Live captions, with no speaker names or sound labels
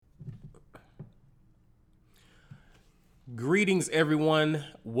Greetings, everyone.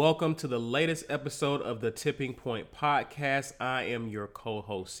 Welcome to the latest episode of the Tipping Point Podcast. I am your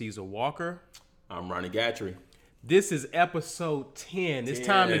co-host, Caesar Walker. I'm Walker and Gatrey. This is episode 10. It's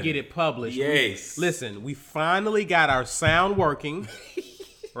time to get it published. Yes. We finally got our sound working,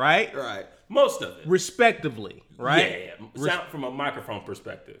 right? Right. Most of it. Respectively, right? Yeah. Sound from a microphone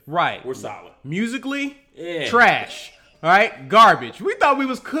perspective. Right. We're solid. Musically, Yeah. trash. All right? Garbage. We thought we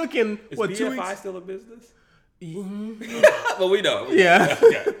was cooking, Is 2 BFI weeks? still a business? Well, we know. Yeah.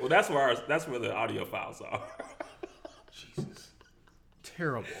 Okay. Well, that's where the audio files are. Jesus.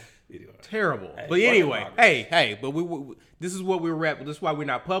 Terrible. Anyway. Terrible. Hey, But anyway, but we this is what we were at. This is why we're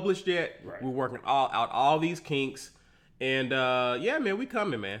not published yet. Right. We're working out all these kinks. And yeah, man, we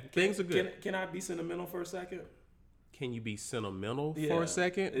coming, man. Things are good. Can I be sentimental for a second? Can you be sentimental for a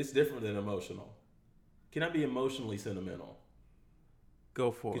second? It's different than emotional. Can I be emotionally sentimental? Go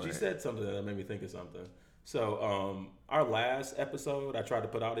for it. Because you said something that made me think of something. So our last episode, I tried to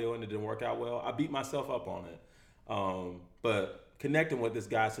put audio in, it didn't work out well. I beat myself up on it. But connecting with this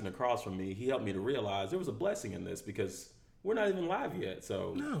guy sitting across from me, he helped me to realize there was a blessing in this because we're not even live yet.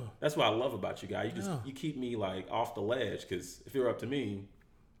 So that's what I love about you guys. You keep me like off the ledge, because if it were up to me.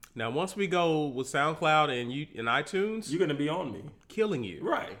 Now, once we go with SoundCloud and iTunes, you're going to be on me. Killing you.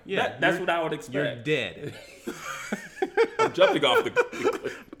 Right. Yeah. That's what I would expect. You're dead. I'm jumping off the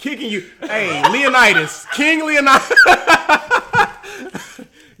cliff. Kicking you. Hey, Leonidas. King Leonidas.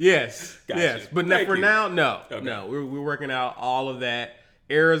 Yes. Gotcha. Yes. But now, no. Okay. No. We're working out all of that.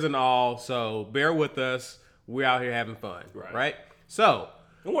 Errors and all. So bear with us. We're out here having fun. Right? So.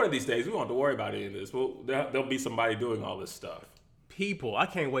 And one of these days, we won't have to worry about any of this. There'll be somebody doing all this stuff. People, I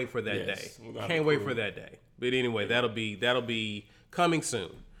can't wait for that day. Can't wait for that day. But anyway, that'll be coming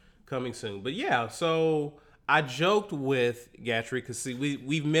soon. But yeah, so I joked with Gatrey because see,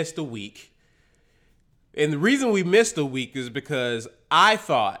 we've missed a week. And the reason we missed a week is because I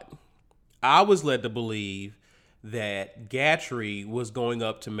was led to believe that Gatrey was going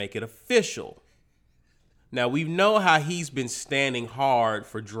up to make it official. Now, we know how he's been standing hard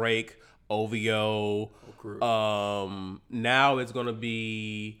for Drake, OVO. Now it's going to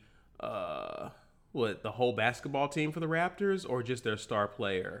be, the whole basketball team for the Raptors or just their star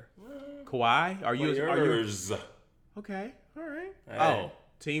player? Kawhi? Are you? Okay. All right. Hey. Oh,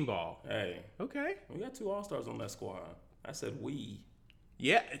 team ball. Hey. Okay. We got 2 All-Stars on that squad. I said we.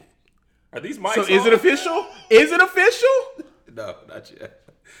 Yeah. Are these mics So is it official? Is it official? No, not yet.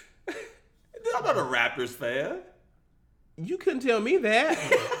 I'm not a Raptors fan. You couldn't tell me that.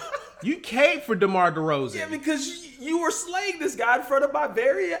 You caved for DeMar DeRozan. Yeah, because you were slaying this guy in front of my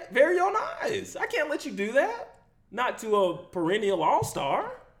very, very own eyes. I can't let you do that. Not to a perennial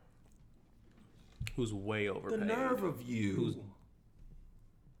all-star. Who's way overpaid. The nerve of you. Who's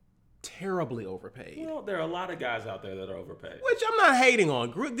terribly overpaid. Well, there are a lot of guys out there that are overpaid. Which I'm not hating on.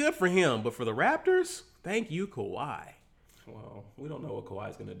 Good for him. But for the Raptors, thank you, Kawhi. Well, we don't know what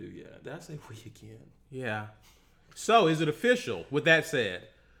Kawhi's going to do yet. Did I say we again? Yeah. So, is it official? With that said,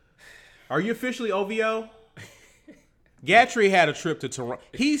 are you officially OVO? Gatrey had a trip to Toronto.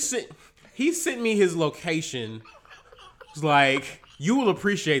 He sent me his location. He's like, you will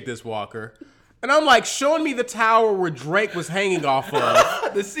appreciate this, Walker. And I'm like, showing me the tower where Drake was hanging off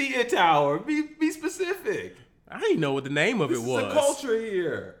of. The CN Tower. Be specific. I didn't know what the name of it was. It's a culture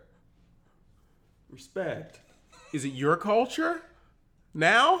here. Respect. Is it your culture?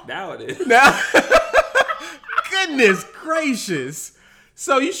 Now? Now it is. Now? Goodness gracious.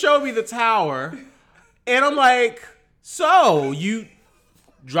 So you showed me the tower, and I'm like, so you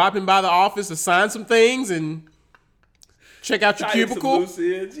dropping by the office to sign some things and check out your cubicle?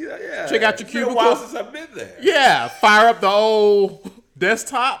 Yeah. Check out your cubicle. It's been a while since I've been there. Yeah, fire up the old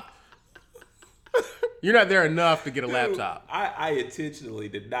desktop. You're not there enough to get a laptop. I intentionally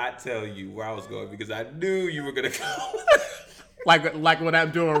did not tell you where I was going because I knew you were going to go. like what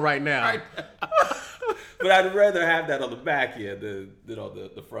I'm doing right now. Right. But I'd rather have that on the back end than on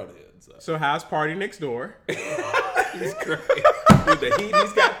the front end. So how's party next door? He's great. With the heat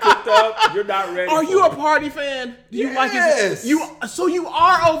he's got cooked up, you're not ready. Are you a party fan? Do you like it? So you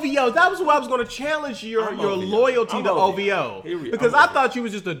are OVO. That was what I was going to challenge your loyalty to OVO. Because I thought you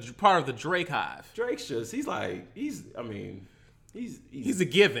was just a part of the Drake hive. Drake's just he's a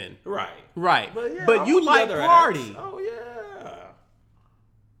given. Right. But you like party. Acts. Oh yeah.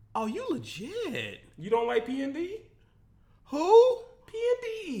 Oh, you legit. You don't like P&D? Who?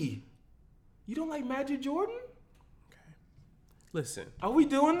 P&D. You don't like Magic Jordan? Okay. Listen. Are we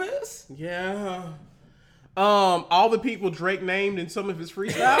doing this? Yeah. All the people Drake named in some of his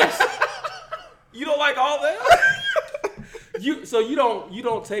freestyles. You don't like all that? You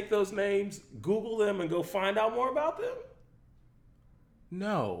don't take those names, Google them, and go find out more about them?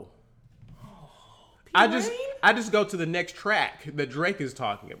 No. Oh, I just go to the next track that Drake is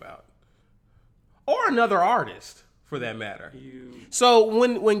talking about. Or another artist, for that matter. So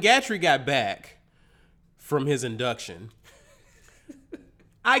when Gatrey got back from his induction,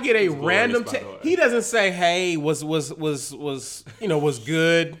 I get a random he doesn't say, "Hey, was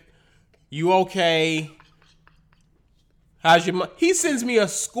good? You okay? How's your He sends me a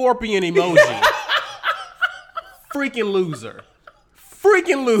scorpion emoji. Freaking loser.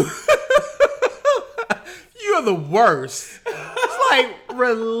 You're the worst. It's like,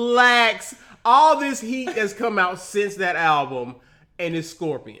 relax. All this heat has come out since that album, and it's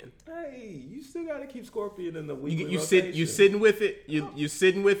Scorpion. Hey, you still got to keep Scorpion in the weekly You rotation. sitting with it? You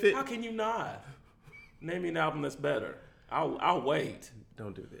sitting with it? How can you not? Name me an album that's better. I'll wait.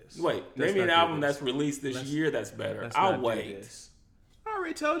 Don't do this. Wait, name me an album that's released this year that's better. I'll wait. I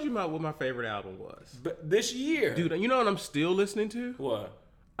already told you what my favorite album was. But this year. Dude, you know what I'm still listening to? What?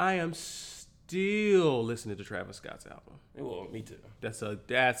 I am still listening to Travis Scott's album. Well, me too. But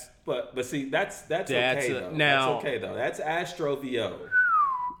see, that's okay though. Now, that's okay though. That's Astro VO.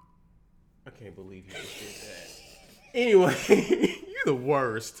 I can't believe you just did that. Anyway, you're the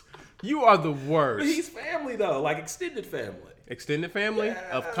worst. You are the worst. But he's family though, like extended family. Extended family? Yeah.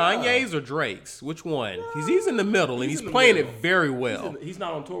 Of Kanye's or Drake's? Which one? Because he's in the middle, and he's playing it very well. He's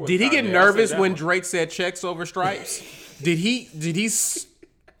not on tour with Did he get Kanye. nervous when Drake said checks over stripes? Did he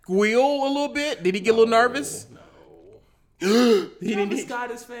squeal a little bit? Did he get a little nervous? No. Travis got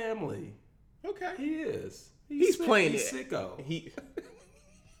his family. Okay. He is. He's playing he's it. Sicko. You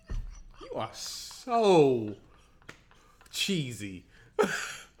are so cheesy.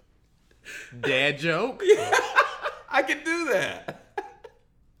 Dad joke? I can do that.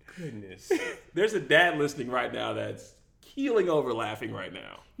 Goodness. There's a dad listening right now that's keeling over laughing right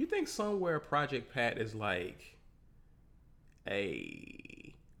now. You think somewhere Project Pat is like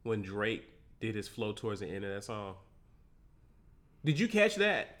when Drake did his flow towards the end of that song? Did you catch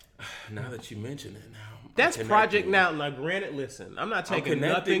that? Now that you mention it, now that's Project. Now, granted, listen, I'm not taking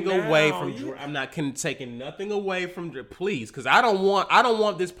nothing away from. I'm not taking nothing away from. Please, because I don't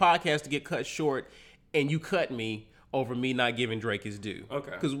want this podcast to get cut short, and you cut me over me not giving Drake his due. Okay.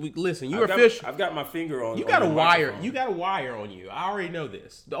 Because listen, you're official. I've got my finger on. You got a wire. Microphone. You got a wire on you. I already know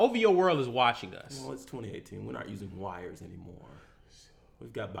this. The OVO world is watching us. Well, it's 2018. We're not using wires anymore.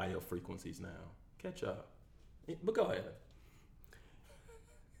 We've got bio frequencies now. Catch up. But go ahead.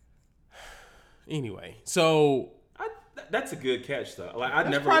 Anyway, so that's a good catch though. Like I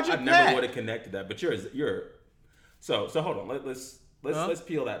never would have connected that. But you're so hold on. Let's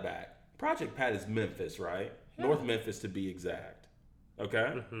peel that back. Project Pat is Memphis, right? Yeah. North Memphis to be exact.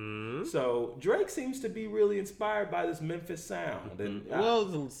 Okay. Mm-hmm. So Drake seems to be really inspired by this Memphis sound.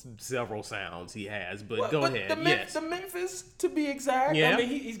 And several sounds he has, but go ahead. The Memphis to be exact. Yeah. I mean,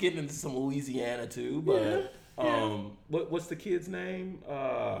 he's getting into some Louisiana too. But what's the kid's name?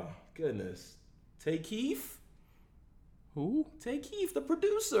 Goodness. Tay Keith? Who? Tay Keith, the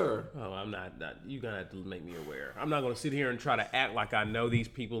producer. Oh, I'm not. You're going to have to make me aware. I'm not going to sit here and try to act like I know these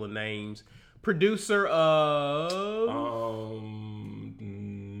people and names. Producer of...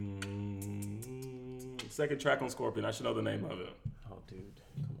 second track on Scorpion. I should know the name of it. Oh, dude.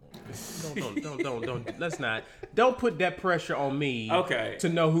 Come on. Don't. Let's not. Don't put that pressure on me to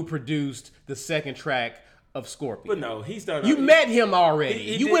know who produced the second track of Scorpion. But no, he's done. You met him already.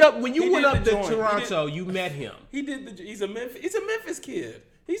 You went up to Toronto. You met him. He's a Memphis kid.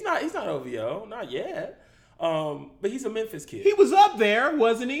 He's not OVO, not yet. But he's a Memphis kid. He was up there,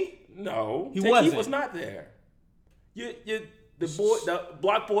 wasn't he? No, he wasn't. He was not there. The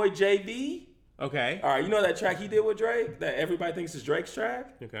Block Boy JB. Okay. All right, you know that track he did with Drake that everybody thinks is Drake's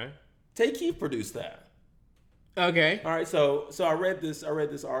track. Okay. Tay Keith produced that. Okay. All right. So I read this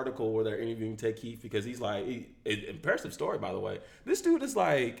article where they're interviewing Tay Keith because he's like, impressive story by the way. This dude is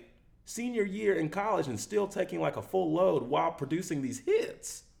like senior year in college and still taking like a full load while producing these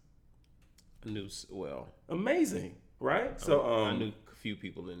hits. Amazing, right? So I knew a few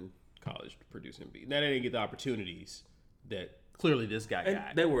people in college producing beats. Now they didn't get the opportunities that clearly this guy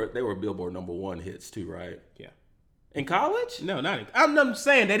got. They were Billboard #1 hits too, right? Yeah. In college? No, not in. I'm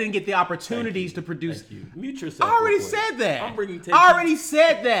saying they didn't get the opportunities to produce. Thank you. Mute yourself. I already said that. I'm bringing. I already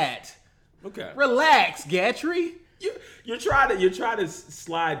said that. Okay. Relax, Gatrey. You're trying to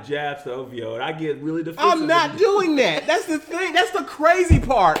slide jabs to OVO, and I get really defensive. I'm not doing that. That's the thing. That's the crazy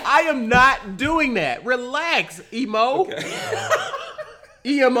part. I am not doing that. Relax, emo. Okay.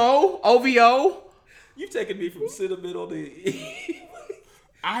 EMO, OVO. You've taken me from sentimental to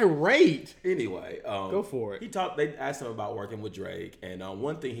irate. Anyway, go for it. They asked him about working with Drake, and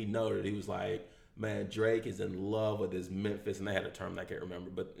one thing he noted, he was like, man, Drake is in love with this Memphis, and they had a term that I can't remember,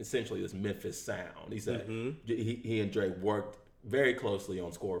 but essentially this Memphis sound. He said he and Drake worked very closely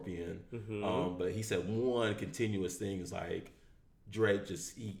on Scorpion, but he said one continuous thing is like Drake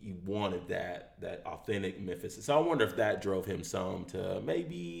just he wanted that authentic Memphis. So I wonder if that drove him some to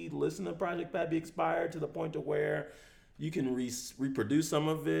maybe listen to Project Pat Be Expired to the point to where you can reproduce some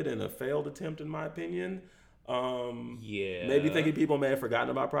of it in a failed attempt, in my opinion. Maybe thinking people may have forgotten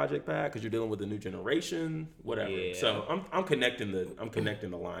about Project Pat because you're dealing with the new generation, whatever. Yeah. So I'm connecting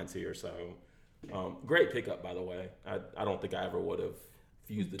the lines here. So great pickup, by the way. I don't think I ever would have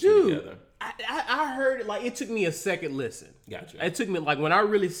fused the two together. I heard it, like, it took me a second listen. Gotcha. It took me, like, when I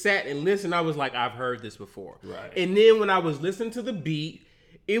really sat and listened, I was like, I've heard this before. Right. And then when I was listening to the beat,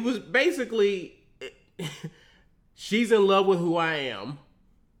 it was basically, she's in love with who I am.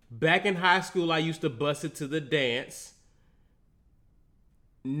 Back in high school, I used to bust it to the dance.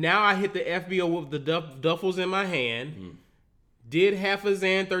 Now I hit the FBO with the duffels in my hand. Did half a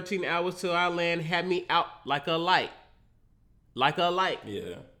Xan, 13 hours till I land, had me out like a light. Like a light.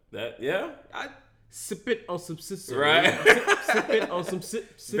 Yeah. I sip it on some sip. Right. Sip it on some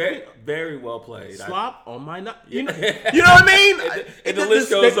sip. Very well played. Slop on my nut. You know what I mean? And the list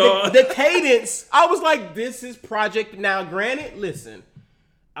goes on. The cadence. I was like, this is Project. Now, granted, listen,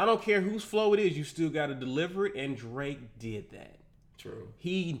 I don't care whose flow it is. You still got to deliver it. And Drake did that. True.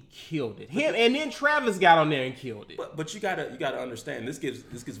 He killed it. Him and then Travis got on there and killed it. But you gotta understand. This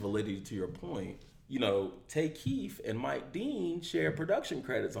gives validity to your point. You know, Tay Keith and Mike Dean share production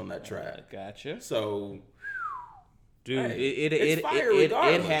credits on that track. Gotcha. So, dude, hey,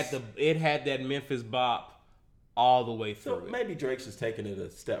 it had that Memphis bop all the way through. So maybe Drake's just taking it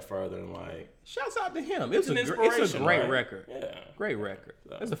a step further and like, shouts out to him. It's a great record. Yeah, great record.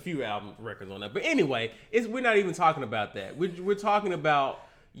 So. There's a few album records on that, but anyway, we're not even talking about that. We're talking about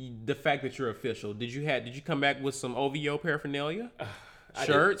the fact that you're official. Did you come back with some OVO paraphernalia?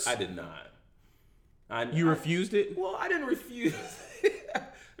 Shirts? I did not. You refused it? Well, I didn't refuse.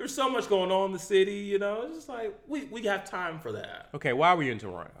 There's so much going on in the city, you know. It's just like we have time for that. Okay, why were you in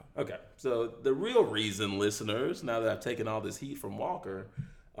Toronto? Okay, so the real reason, listeners, now that I've taken all this heat from Walker,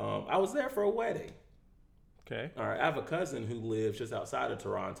 I was there for a wedding. Okay. All right, I have a cousin who lives just outside of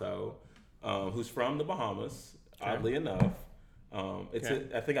Toronto, who's from the Bahamas. Okay. Oddly enough,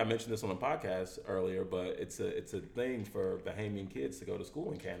 I think I mentioned this on the podcast earlier, but it's a thing for Bahamian kids to go to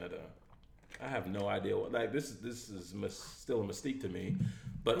school in Canada. I have no idea what, like, this is still a mystique to me.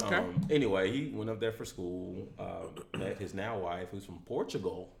 But anyway, he went up there for school, met his now wife, who's from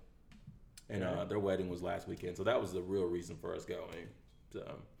Portugal, and their wedding was last weekend. So that was the real reason for us going. So,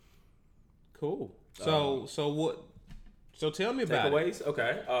 cool. So tell me about takeaways.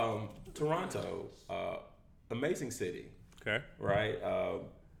 Okay. Toronto, amazing city. Okay. Right.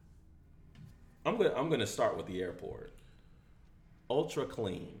 I'm gonna start with the airport. Ultra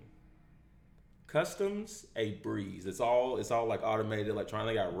clean. Customs, a breeze. It's all like automated,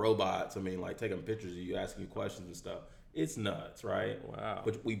 electronic. They got robots. I mean, like taking pictures of you, asking you questions and stuff. It's nuts, right? Wow.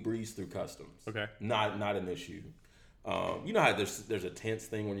 But we breeze through customs. Okay. Not an issue. You know how there's a tense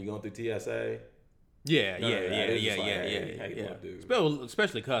thing when you're going through TSA. Yeah.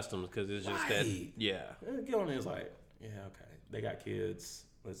 Especially customs, because it's just that. Yeah. Get on there, it's like, yeah, okay. They got kids.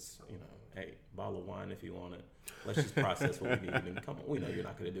 Let's, hey, bottle of wine if you want it. Let's just process what we need, and come on, we know you're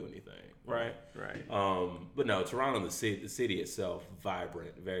not going to do anything, right? Right. But no, Toronto, the city itself,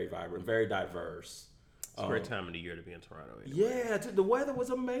 vibrant, very diverse. It's a great time of the year to be in Toronto. Anyway. Yeah, the weather was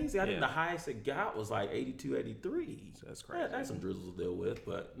amazing. I think the highest it got was like 82, 83. So that's crazy. I had some drizzles to deal with,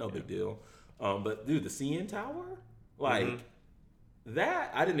 but no big deal. But dude, the CN Tower, like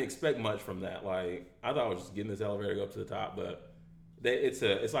that, I didn't expect much from that. Like, I thought I was just getting this elevator to go up to the top, but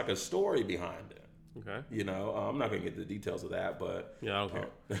it's like a story behind it. Okay. I'm not gonna get the details of that, but yeah, I don't care.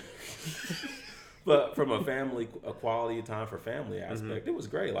 But from a quality of time for family aspect, it was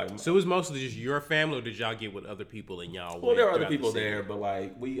great. Like, so it was mostly just your family, or did y'all get with other people and y'all? Well, there were other people there, but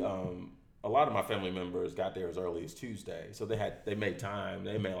like we, a lot of my family members got there as early as Tuesday, so they made time.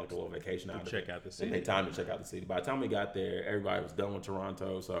 They made like a little vacation out of check out the city. They made time to check out the city. By the time we got there, everybody was done with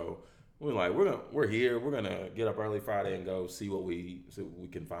Toronto, so we were like, we're here. We're gonna get up early Friday and go see what we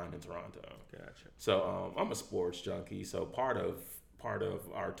can find in Toronto. Gotcha. So I'm a sports junkie. So part of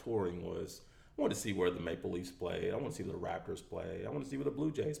our touring was I wanted to see where the Maple Leafs played. I want to see where the Raptors played. I want to see where the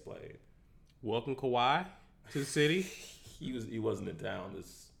Blue Jays played. Welcome Kawhi to the city. He wasn't in town.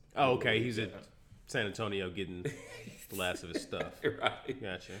 Oh, okay. He's at San Antonio getting the last of his stuff. Right.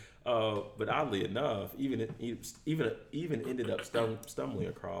 Gotcha. But oddly enough, even ended up stumbling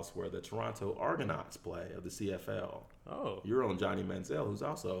across where the Toronto Argonauts play of the CFL. Oh. You're on Johnny Manziel, who's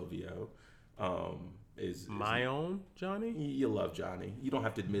also OVO. Is my own Johnny? You love Johnny. You don't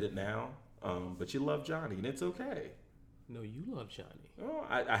have to admit it now, but you love Johnny, and it's okay. No, you love Johnny. Oh,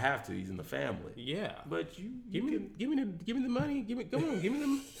 I have to. He's in the family. Yeah, but you give me the money. Give me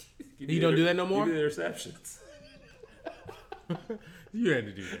them. You don't do that no more. Give me the interceptions. You didn't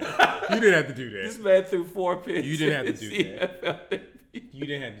have to do that. You didn't have to do that. This man threw 4 picks. You didn't have to do that. You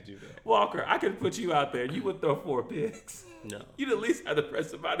didn't have to do that. Walker, I could put you out there. You would throw 4 picks. No. You'd at least have to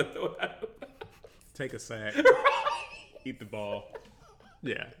press somebody to throw it out. Take a sack. Eat the ball.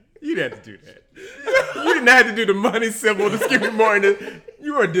 Yeah. You didn't have to do that. You didn't have to do the money symbol to skip me more.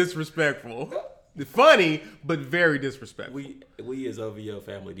 You are disrespectful. Funny, but very disrespectful. We as OVO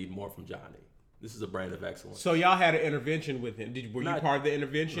family need more from Johnny. This is a brand of excellence. So y'all had an intervention with him. Were you part of the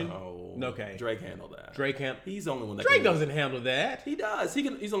intervention? No. Okay. Drake handled that. He's the only one that Drake doesn't handle that. He does. He's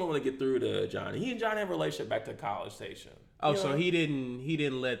the only one to get through to Johnny. He and Johnny have a relationship back to College Station. Oh, so he didn't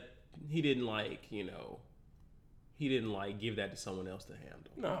give that to someone else to handle.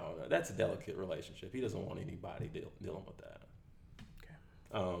 No, that's a delicate relationship. He doesn't want anybody dealing with that.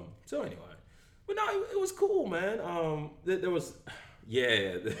 Okay. So anyway, but no, it was cool, man. There was,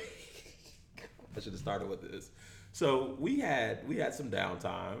 I should have started with this. So we had some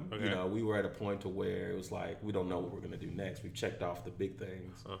downtime. Okay. You know, we were at a point to where it was like we don't know what we're gonna do next. We've checked off the big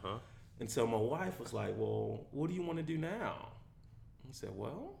things. Uh-huh. And so my wife was like, "Well, what do you want to do now?" I said,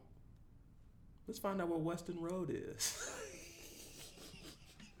 "Well, let's find out where Weston Road is."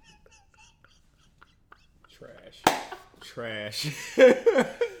 Trash.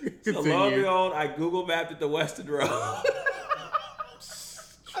 So lo and behold, I Google mapped it to Weston Road.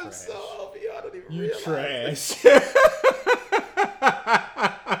 I'm so OVO, I don't even realize. You trash.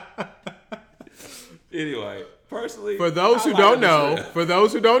 Anyway, personally, for those who don't know,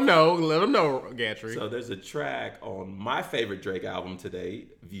 let them know, Gatrey. So there's a track on my favorite Drake album to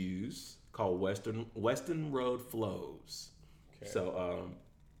date, Views, called Weston Road Flows. Okay. So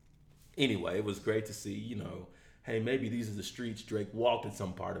anyway, it was great to see, you know, hey, maybe these are the streets Drake walked in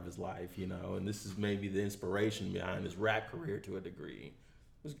some part of his life, you know, and this is maybe the inspiration behind his rap career to a degree.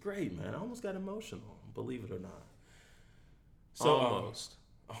 It was great, man. I almost got emotional, believe it or not. So almost.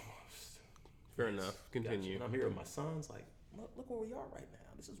 Fair enough. Continue. And I'm here with my sons, like, look where we are right now.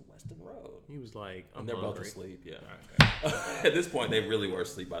 This is Weston Road. He was like, and they're hungry. Both asleep. Yeah. Okay. At this point, they really were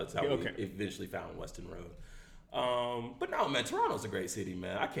asleep by the time we eventually found Weston Road. But no, man, Toronto's a great city,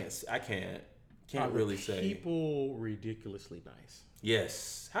 man. I can't really say. People ridiculously nice.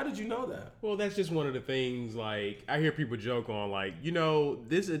 Yes. How did you know that? Well, that's just one of the things, like, I hear people joke on, like, you know,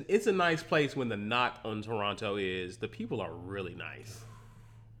 it's a nice place when the knock on Toronto is the people are really nice.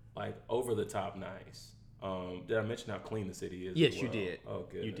 Like, over the top nice. Did I mention how clean the city is? Yes, you did. Oh,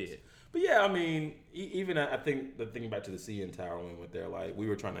 good. You did. But yeah, I mean, even I think the thing back to the CN Tower when we went there, like, we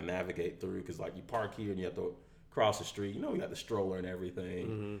were trying to navigate through because, like, you park here and you have to cross the street. You know, we got the stroller and everything.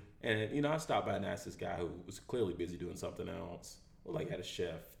 Mm-hmm. And, you know, I stopped by and asked this guy who was clearly busy doing something else. Well, like, had a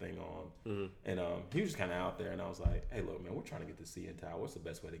chef thing on. Mm-hmm. And he was just kind of out there. And I was like, hey, look, man, we're trying to get to CN Tower. What's the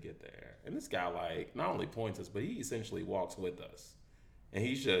best way to get there? And this guy, like, not only points us, but he essentially walks with us. And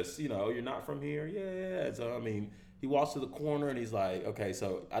he's just, you know, you're not from here? Yeah. So, I mean, he walks to the corner and he's like, okay,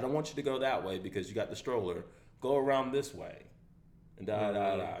 so I don't want you to go that way because you got the stroller. Go around this way. And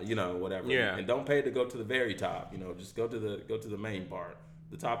you know, whatever. Yeah. And don't pay to go to the very top. You know, just go to the main part.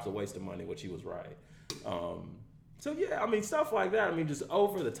 The top's a waste of money, which he was right. So, yeah, I mean, stuff like that. I mean, just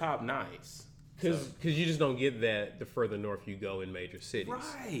over the top nice. Because you just don't get that the further north you go in major cities.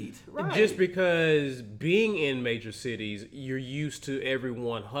 Right. Just because being in major cities, you're used to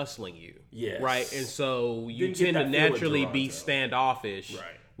everyone hustling you. Yes. Right? And so you tend to naturally be standoffish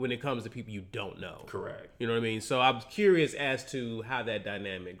when it comes to people you don't know. Correct. You know what I mean? So I'm curious as to how that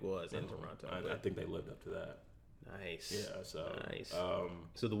dynamic was in Toronto. I think they lived up to that. Nice. Yeah. So nice.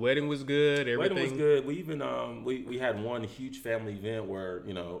 So the wedding was good. Everything. Wedding was good. We even we had one huge family event where,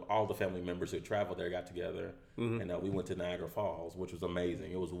 you know, all the family members who traveled there got together, and we went to Niagara Falls, which was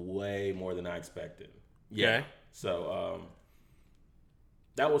amazing. It was way more than I expected. Yeah. Okay. So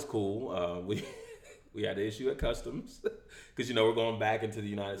that was cool. We had to issue at customs because, you know, we're going back into the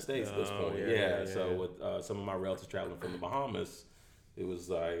United States at this point. Yeah. So with some of my relatives traveling from the Bahamas, it was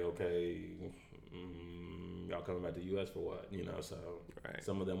like, okay. Y'all coming back to the U.S. for what? You know, so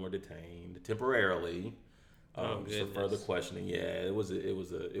some of them were detained temporarily for further questioning. Yeah, it was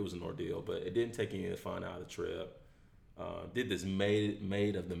an ordeal, but it didn't take any of the fun out of the trip. Did this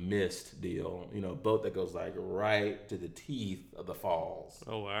made of the mist deal, you know, boat that goes like right to the teeth of the falls.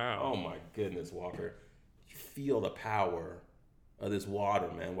 Oh wow! Oh my goodness, Walker, you feel the power of this water,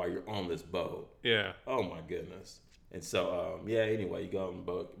 man, while you're on this boat. Yeah. Oh my goodness. And so anyway, you go on the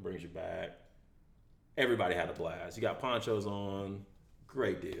boat, it brings you back. everybody had a blast. You got ponchos on,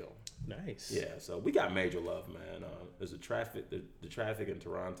 great deal. Nice. Yeah, so we got major love, man. There's the traffic in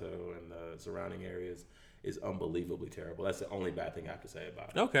Toronto and the surrounding areas is unbelievably terrible. That's the only bad thing I have to say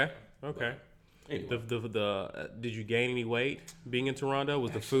about it. Okay. But anyway. Did you gain any weight being in Toronto?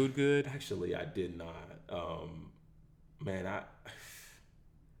 Was the food good? Actually, I did not. Man,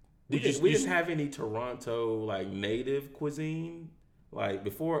 we didn't have any Toronto like native cuisine. Like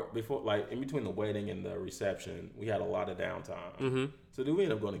before, like in between the wedding and the reception, we had a lot of downtime. Mm-hmm. So then we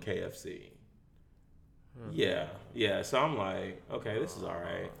ended up going to KFC. Yeah. So I'm like, okay, this is all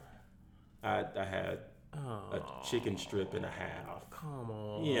right. I had a chicken strip and a half. Come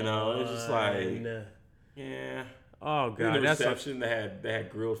on. You know, it's just like, yeah. Oh God, in the that's reception. They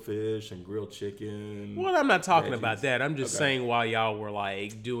had grilled fish and grilled chicken. Well, I'm not talking about that. I'm just saying while y'all were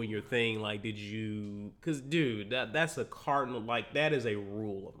like doing your thing, like did you? Because dude, that's a cardinal. Like that is a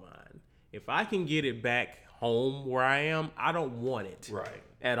rule of mine. If I can get it back home where I am, I don't want it right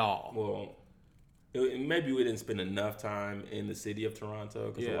at all. Well, maybe we didn't spend enough time in the city of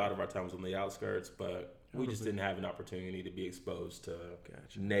Toronto because a lot of our time was on the outskirts, but we just didn't have an opportunity to be exposed to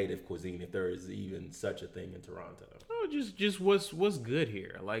native cuisine, if there is even such a thing in Toronto. Oh, just what's good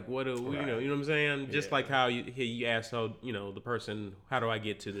here? Like what do you know what I'm saying? Just like how you asked how the person, how do I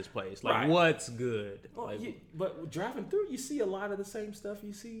get to this place? Like what's good? Well, like, but driving through, you see a lot of the same stuff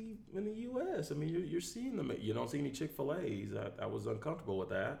you see in the U.S. I mean, you're seeing them. You don't see any Chick-fil-A's. I was uncomfortable with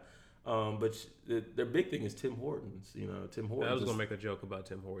that. But their big thing is Tim Hortons. Tim Hortons. I was gonna make a joke about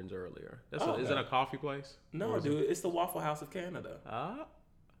Tim Hortons earlier. Is that a coffee place? No, dude, it's the Waffle House of Canada. Ah,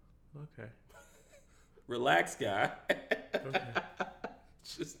 okay. Relax, guy. Okay.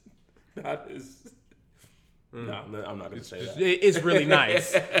 Just not as. No, I'm not gonna say that. It's really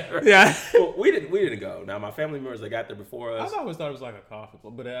nice. Right. Yeah. Well, we didn't go. Now my family members, they got there before us. I always thought it was like a coffee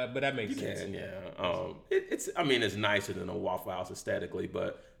club, but that makes sense. Yeah. It's nicer than a Waffle House aesthetically,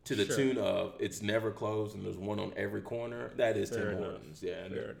 but to the tune of it's never closed and there's one on every corner. That is Tim Hortons. Yeah.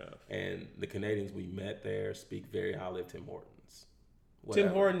 Fair enough. And the Canadians we met there speak very highly of Tim Hortons. Whatever.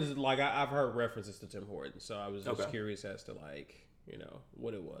 Tim Hortons is like I've heard references to Tim Hortons, so I was just curious as to like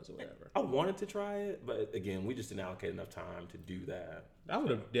what it was or whatever. I wanted to try it, but again, we just didn't allocate enough time to do that. I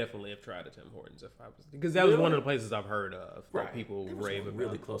would have definitely have tried a Tim Hortons if I was, because that was one of the places I've heard of that people rave about.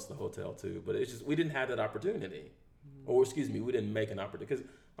 Really close to the hotel too, but it's just we didn't have that opportunity, or excuse me, we didn't make an opportunity because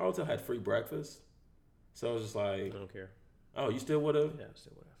our hotel had free breakfast, so it was just like I don't care. Oh, you still would have? Yeah, I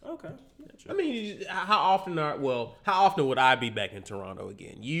still would have. Okay. I mean, how often would I be back in Toronto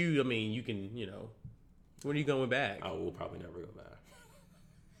again? You can, when are you going back? I will probably never go back.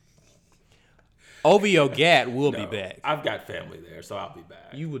 OVO Gat will be back. I've got family there, so I'll be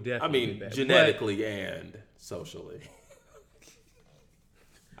back. You will definitely be back. Genetically and socially.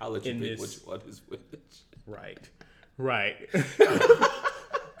 I'll let you pick which one is which. Right.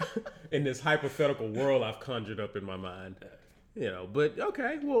 In this hypothetical world I've conjured up in my mind. But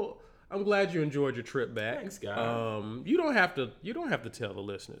okay, well, I'm glad you enjoyed your trip back. Thanks, guys. You don't have to tell the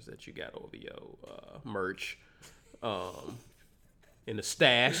listeners that you got OVO merch in the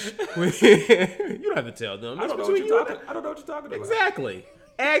stash. You don't have to tell them. I don't know what you're talking about. Exactly.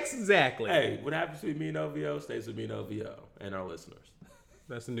 Hey, what happens between me and OVO stays with me and OVO and our listeners.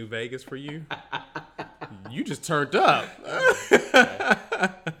 That's the new Vegas for you? You just turned up.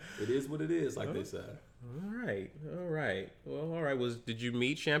 It is what it is, like they say. All right. Well, all right. Did you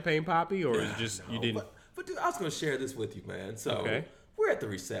meet Champagne Poppy, or is just you didn't? But dude, I was gonna share this with you, man. So we're at the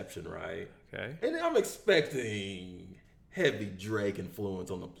reception, right? Okay. And I'm expecting heavy Drake influence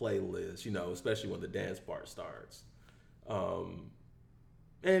on the playlist, especially when the dance part starts.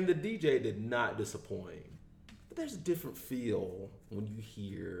 And the DJ did not disappoint. But there's a different feel when you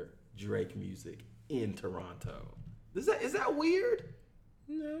hear Drake music in Toronto. Is that weird?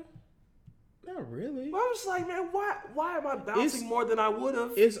 No, not really. Well, I was like, man, why am I bouncing more than I would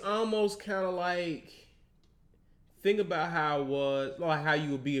have? It's almost kind of like, think about how it was, like how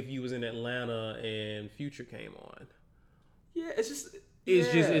you would be if you was in Atlanta and Future came on. Yeah,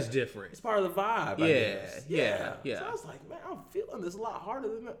 it's different. It's part of the vibe. Yeah. So I was like, man, I'm feeling this a lot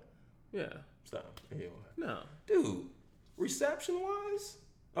harder than that. Yeah. So anyway, no, dude, reception wise,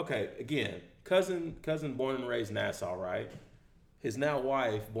 okay. Again, cousin born and raised Nassau, right? His now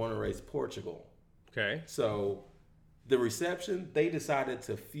wife born and raised Portugal. Okay. So the reception, they decided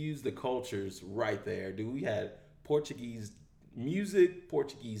to fuse the cultures right there. Dude, we had Portuguese music,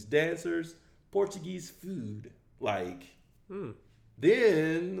 Portuguese dancers, Portuguese food, like.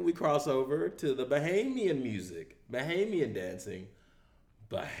 Then we cross over to the Bahamian music, Bahamian dancing,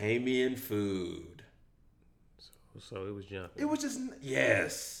 Bahamian food. So it was jumping. It was just,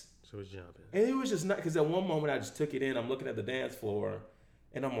 yes. So it's jumping. And it was just not, because at one moment I just took it in. I'm looking at the dance floor,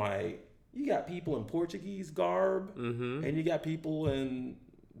 and I'm like, you got people in Portuguese garb, and you got people in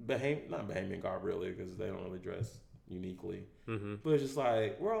not Bahamian garb really, because they don't really dress uniquely. But it's just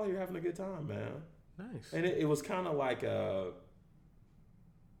like, we're all here having a good time, man. Nice. And it was kind of like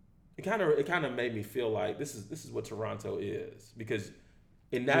it kind of made me feel like this is what Toronto is, because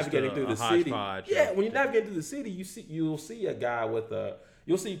in navigating through the city, when you navigate through the city, you'll see a guy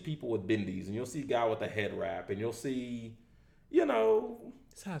you'll see people with bendies, and you'll see a guy with a head wrap, and you'll see,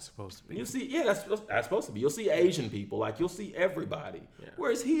 That's how it's supposed to be. You'll see, that's supposed to be. You'll see Asian people, like you'll see everybody. Yeah.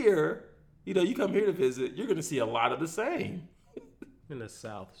 Whereas here, you come here to visit, you're going to see a lot of the same. In the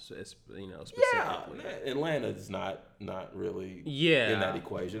South, specifically. Yeah, Atlanta is not really in that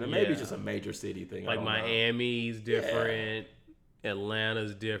equation. And maybe it's just a major city thing. Like Miami's different.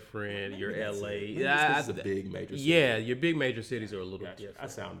 Atlanta's different. Your LA. This is a big major city. Yeah, your big major cities are a little different. I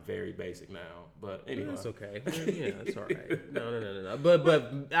sound very basic now, but anyway. That's okay. Yeah, that's all right. No.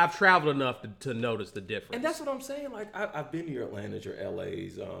 But I've traveled enough to notice the difference. And that's what I'm saying. Like, I've been to your Atlantas, your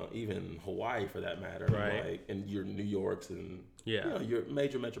LAs, even Hawaii for that matter. Right. And your New Yorks and your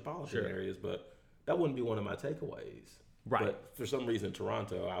major metropolitan areas. But that wouldn't be one of my takeaways. Right. But for some reason,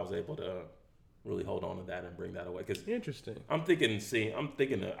 Toronto, I was able to really hold on to that and bring that away. Cause interesting. I'm thinking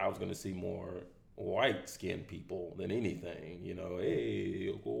that I was going to see more white skinned people than anything.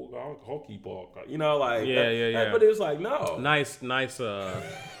 Hey, hockey puck. But it was like, no. Nice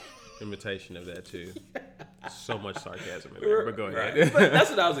imitation of that too. So much sarcasm in there. But go ahead. Right. But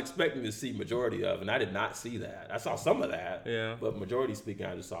that's what I was expecting to see majority of, and I did not see that. I saw some of that. Yeah. But majority speaking,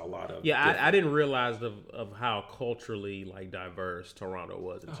 I just saw a lot of. Yeah, I didn't realize of how culturally diverse Toronto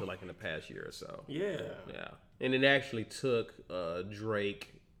was until in the past year or so. Yeah. Yeah. And it actually took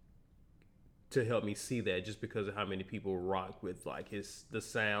Drake to help me see that, just because of how many people rock with the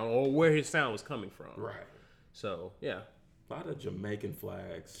sound or where his sound was coming from. Right. So yeah. A lot of Jamaican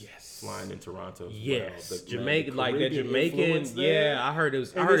flags flying in Toronto as well. Jamaican, like that Jamaican. Yeah, I heard it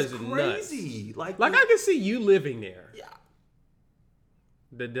was. I heard it was crazy. Nuts. Like I can see you living there. Yeah.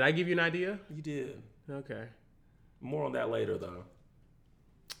 Did I give you an idea? You did. Okay. More on that later, though.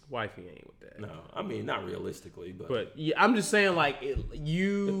 Wifey ain't with that. No, I mean not realistically, but. But yeah, I'm just saying,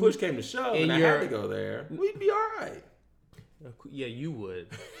 if push came to shove and I had to go there, we'd be all right. Yeah, you would,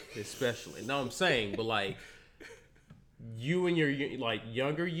 especially. No, I'm saying, but you in your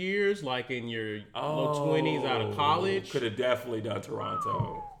younger years, in your low 20s out of college, could have definitely done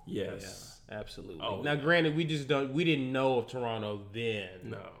Toronto. Yes, yeah, absolutely. Now, granted, we didn't know of Toronto then.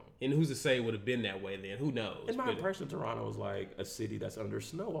 No, and who's to say it would have been that way then? Who knows? In my impression, Toronto was like a city that's under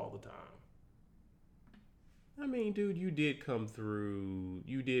snow all the time. I mean, dude, you did come through.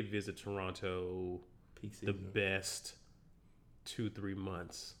 You did visit Toronto. Peak season. The best 2-3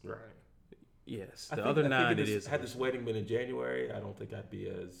 months. Right. Yes. The other 9 it is. Had this wedding been in January, I don't think I'd be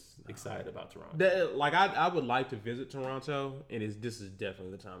as excited about Toronto. I would like to visit Toronto, and this is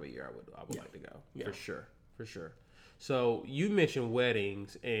definitely the time of year I would like to go. Yeah. For sure. So you mentioned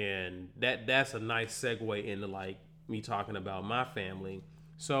weddings, and that's a nice segue into me talking about my family.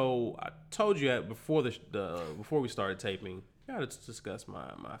 So I told you before we started taping, I got to discuss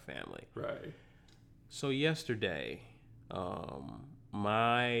my family. Right. So yesterday,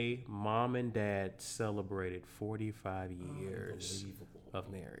 my mom and dad celebrated 45 years of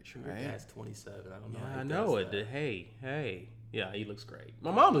marriage. Your dad's 27. I don't know. Yeah, I know it. Hey. Yeah, he looks great.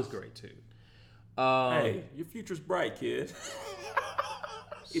 My mom looks great too. Hey, your future's bright, kid.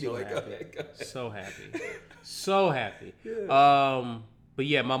 Anyway, go ahead. So happy. Yeah. But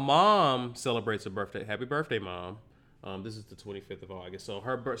yeah, my mom celebrates her birthday. Happy birthday, Mom. This is the 25th of August.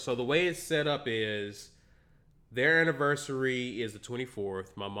 So the way it's set up is their anniversary is the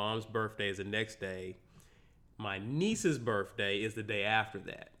 24th. My mom's birthday is the next day. My niece's birthday is the day after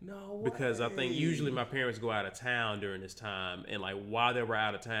that. No way. Because I think usually my parents go out of town during this time, and while they were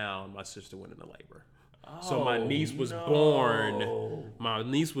out of town, my sister went into labor. So my niece was born. My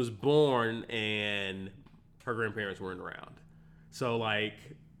niece was born, and her grandparents weren't around. So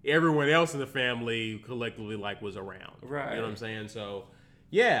everyone else in the family collectively was around. Right. You know what I'm saying? So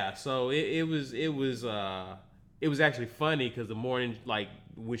yeah. So it was actually funny because the morning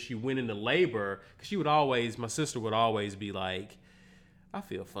when she went into labor, because my sister would always be like, I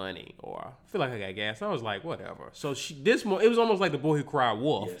feel funny, or I feel like I got gas. And I was like, whatever. So it was almost like the boy who cried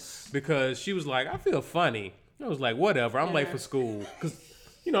wolf. Yes. Because she was like, I feel funny. And I was like, whatever. I'm late for school. Because,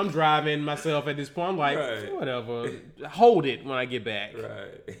 I'm driving myself at this point. I'm like, whatever. Hold it when I get back.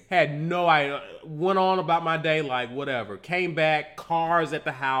 Right. Had no idea. Went on about my day whatever. Came back, cars at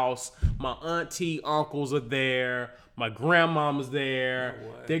the house. My auntie, uncles are there. My grandmama's there.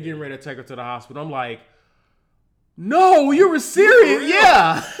 They're getting ready to take her to the hospital. I'm like, no, you were serious?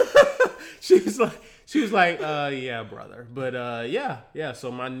 Yeah. She was like, yeah, brother. But yeah.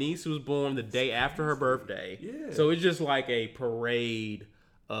 So my niece was born the day after her birthday. Yeah. So it's just like a parade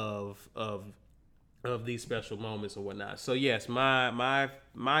of these special moments and whatnot. So yes, my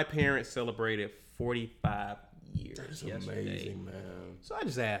parents celebrated 45 years. That's yesterday. Amazing, man. So I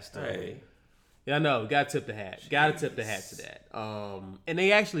just asked them. Hey. Yeah, I know. Got to tip the hat. Got to tip the hat to that. And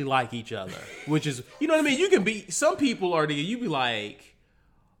they actually like each other, which is, you know what I mean? You can be, some people are, you be like,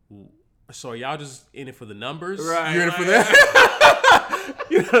 so y'all just in it for the numbers? Right. You're in it for that?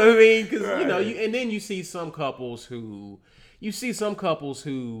 You know what I mean? Because, you know, and then you see some couples who,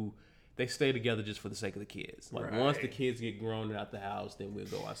 they stay together just for the sake of the kids. Like, once the kids get grown and out the house, then we'll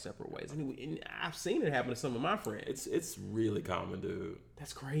go our separate ways. And I've seen it happen to some of my friends. It's really common, dude.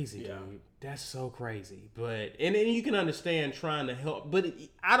 That's crazy, dude. That's so crazy. But and you can understand trying to help, but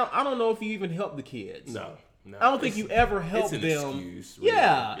I don't know if you even help the kids. No. I don't think you ever help them. Excuse, really.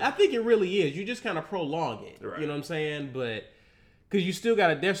 Yeah, I think it really is. You just kind of prolong it. Right. You know what I'm saying? But because you still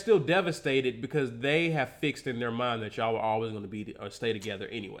they're still devastated because they have fixed in their mind that y'all are always going to be or stay together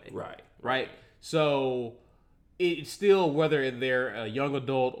anyway. Right. So it's still, whether they're a young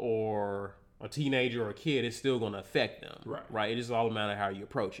adult or a teenager or a kid, it's still going to affect them. Right. It is all a matter of how you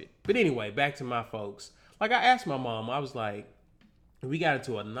approach it. But anyway, back to my folks. Like, I asked my mom, I was like, we got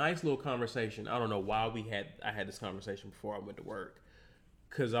into a nice little conversation. I don't know why I had this conversation before I went to work.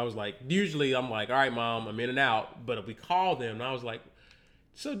 Because I was like, usually I'm like, all right, Mom, I'm in and out. But if we call them, and I was like,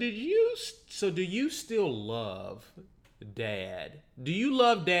 so do you still love Dad? Do you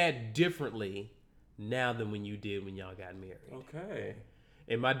love Dad differently now than when you did when y'all got married? Okay.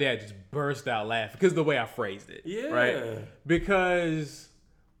 And my dad just burst out laughing because of the way I phrased it. Yeah. Right? Because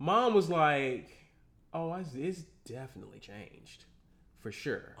Mom was like, oh, it's definitely changed. For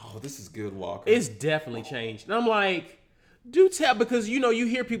sure. Oh, this is good, Walker. It's definitely changed. And I'm like, do tell, because, you know, you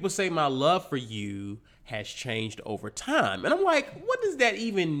hear people say my love for you has changed over time. And I'm like, what does that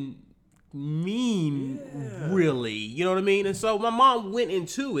even mean, really? You know what I mean? And so my mom went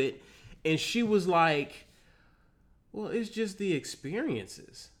into it, and she was like, well, it's just the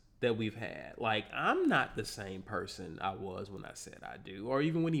experiences that we've had. Like, I'm not the same person I was when I said I do, or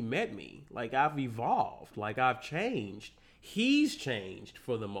even when he met me. Like, I've evolved. Like, I've changed. He's changed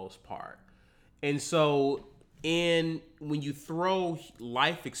for the most part. And so when you throw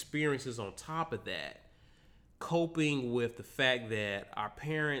life experiences on top of that, coping with the fact that our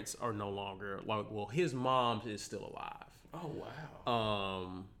parents are no longer, like, well, his mom is still alive. Oh,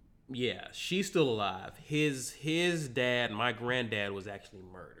 wow. Yeah, she's still alive. His dad, my granddad, was actually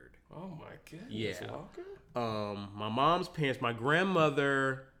murdered. Oh my goodness, yeah. Walker. My mom's parents, my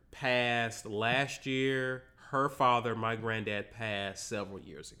grandmother passed last year. Her father, my granddad, passed several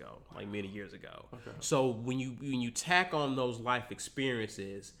years ago, like many years ago. Okay. So when you tack on those life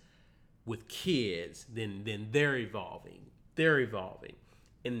experiences with kids, then they're evolving.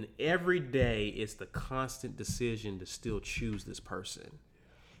 And every day it's the constant decision to still choose this person.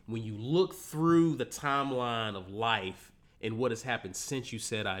 When you look through the timeline of life and what has happened since you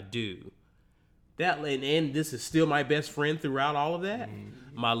said I do, and this is still my best friend throughout all of that.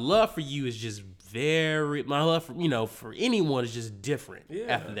 Mm-hmm. My love for you is just my love for anyone is just different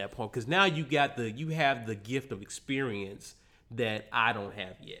after that point, because now you have the gift of experience that I don't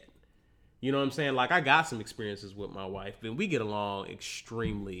have yet. You know what I'm saying? Like, I got some experiences with my wife, and we get along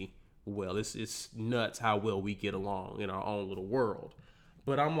extremely well. It's nuts how well we get along in our own little world.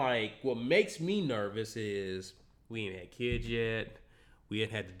 But I'm like, what makes me nervous is we ain't had kids yet. We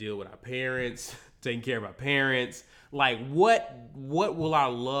ain't had to deal with our parents, taking care of our parents. Like, what will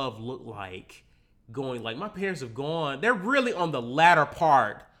our love look like going? Like, my parents have gone, they're really on the latter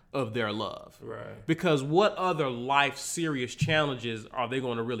part of their love. Right. Because what other life serious challenges are they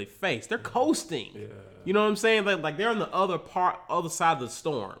going to really face? They're coasting. Yeah. You know what I'm saying? Like they're on the other side of the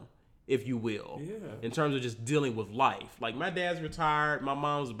storm, if you will, in terms of just dealing with life. Like, my dad's retired. My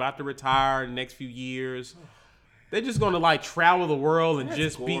mom's about to retire in the next few years. They're just going to, like, travel the world and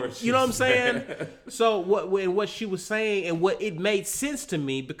just gorgeous. Be, you know what I'm saying? So what she was saying, and what it made sense to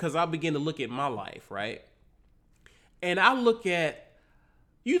me, because I began to look at my life, right? And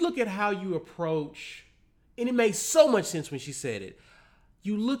you look at how you approach, and it made so much sense when she said it.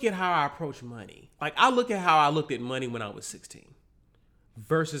 You look at how I approach money. Like, I look at how I looked at money when I was 16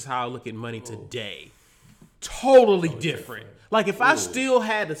 versus how I look at money today. Totally different. Like, if I still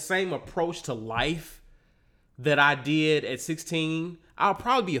had the same approach to life that I did at 16, I'll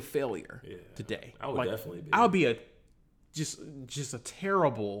probably be a failure today. I would definitely be. I would be just a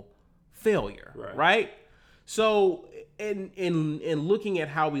terrible failure, right? So in looking at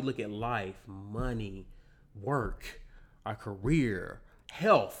how we look at life, money, work, our career,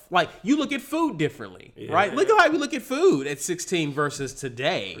 health, like you look at food differently, right? Look at how we look at food at 16 versus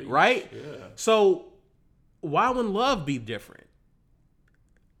today, right? Yeah. So why wouldn't love be different?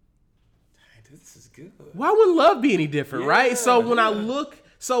 This is good. Why wouldn't love be any different, right? So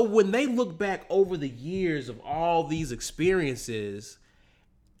when they look back over the years of all these experiences,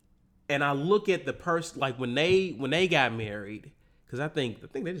 and I look at the person, like when they got married, because I think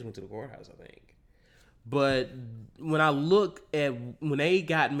they just went to the courthouse, I think. But when I look at when they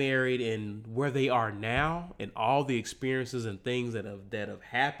got married and where they are now, and all the experiences and things that have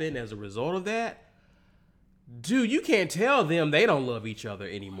happened as a result of that, dude, you can't tell them they don't love each other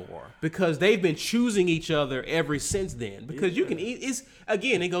anymore because they've been choosing each other ever since then. Because you can,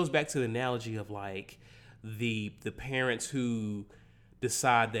 it goes back to the analogy of like the parents who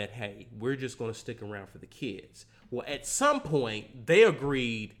decide that, hey, we're just going to stick around for the kids. Well, at some point they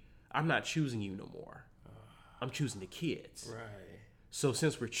agreed, I'm not choosing you no more. I'm choosing the kids. Right. So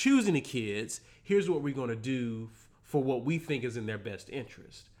since we're choosing the kids, here's what we're going to do for what we think is in their best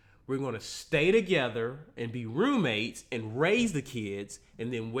interest. We're going to stay together and be roommates and raise the kids.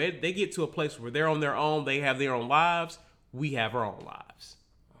 And then when they get to a place where they're on their own, they have their own lives, we have our own lives.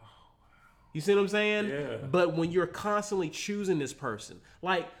 Oh, wow. You see what I'm saying? Yeah. But when you're constantly choosing this person,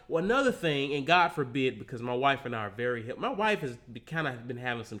 like another thing, and God forbid, because my wife and I are my wife has kind of been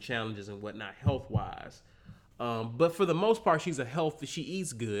having some challenges and whatnot health-wise. But for the most part, she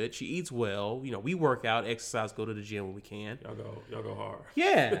eats good. She eats well. You know, we work out, exercise, go to the gym when we can. Y'all go hard.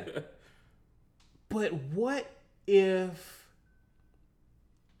 Yeah. But what if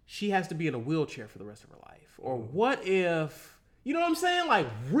she has to be in a wheelchair for the rest of her life? Or what if, you know what I'm saying? Like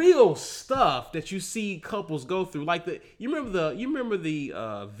real stuff that you see couples go through. Like you remember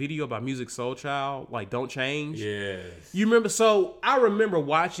the video about Music Soul Child, like Don't Change? Yes. You remember? So I remember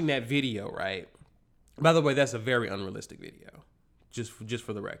watching that video, right? By the way, that's a very unrealistic video. Just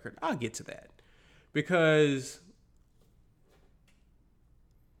for the record. I'll get to that. Because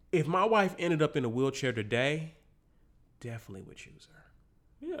if my wife ended up in a wheelchair today, definitely would choose her.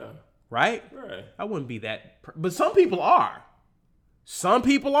 Yeah. Right? Right. I wouldn't be that. But some people are. Some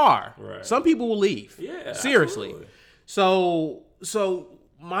people are. Right. Some people will leave. Yeah. Seriously. Absolutely. So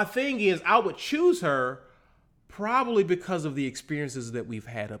my thing is, I would choose her probably because of the experiences that we've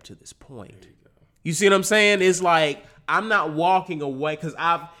had up to this point. You see what I'm saying? It's like I'm not walking away because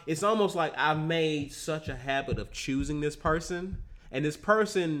it's almost like I've made such a habit of choosing this person, and this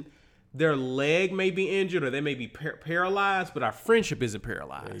person, their leg may be injured or they may be paralyzed, but our friendship isn't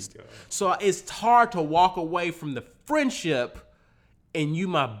paralyzed. So it's hard to walk away from the friendship and you,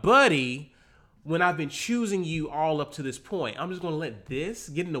 my buddy, when I've been choosing you all up to this point. I'm just going to let this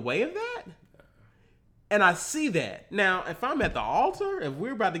get in the way of that? And I see that. Now, if I'm at the altar, if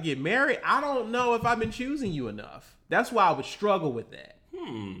we're about to get married, I don't know if I've been choosing you enough. That's why I would struggle with that.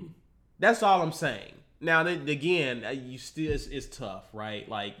 That's all I'm saying. Now, again, it's tough, right?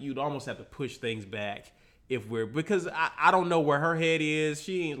 Like, you'd almost have to push things back because I don't know where her head is.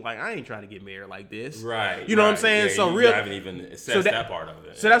 She ain't like, I ain't trying to get married like this. Right. You know what I'm saying? Yeah, so you haven't even assessed that part of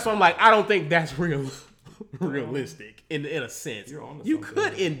it. So that's why I'm like, I don't think that's realistic in a sense. You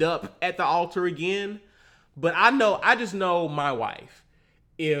could end up at the altar again. But I just know my wife.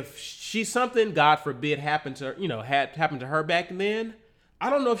 If she's something, God forbid, happened to her, happened to her back then, I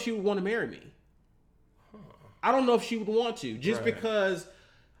don't know if she would want to marry me. I don't know if she would want to, just because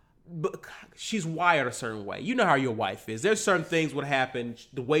she's wired a certain way. You know how your wife is. There's certain things would happen.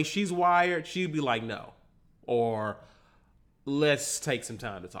 The way she's wired, she'd be like, no. Or let's take some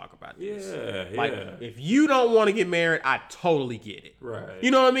time to talk about this. Yeah, like, if you don't want to get married, I totally get it. Right. You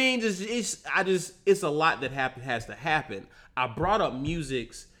know what I mean? It's a lot that has to happen. I brought up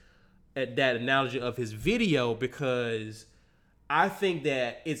music's at that analogy of his video because I think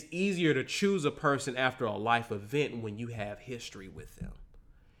that it's easier to choose a person after a life event when you have history with them.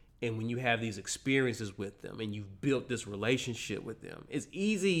 And when you have these experiences with them and you've built this relationship with them, it's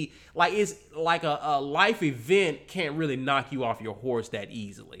easy. It's like a life event can't really knock you off your horse that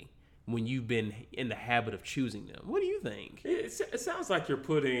easily when you've been in the habit of choosing them. What do you think? It sounds like you're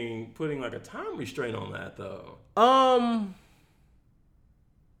putting like a time restraint on that, though.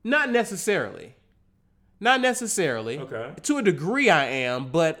 Not necessarily. Not necessarily. Okay. To a degree, I am,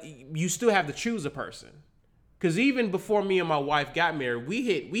 but you still have to choose a person. Because even before me and my wife got married, we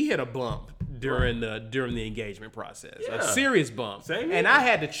hit a bump during the engagement process, a serious bump. Same here. And I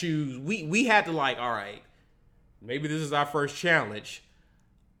had to choose. We had to all right, maybe this is our first challenge.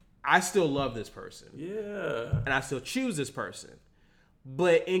 I still love this person. Yeah. And I still choose this person.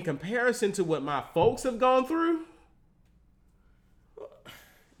 But in comparison to what my folks have gone through,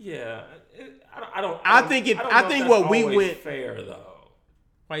 yeah, I think what we went fair though.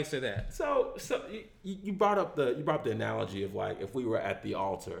 Why you say that? So you brought up the analogy of like if we were at the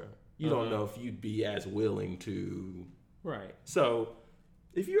altar, you don't know if you'd be as willing to. Right. So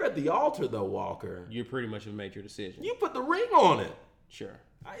if you're at the altar though, Walker, you pretty much have made your decision. You put the ring on it. Sure.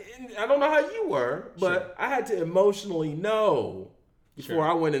 I don't know how you were, but I had to emotionally know before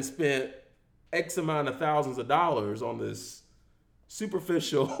I went and spent X amount of thousands of dollars on this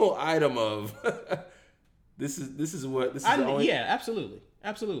superficial item of this is the only. Yeah, absolutely.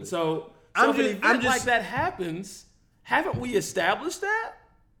 So I'm just like that happens. Haven't we established that?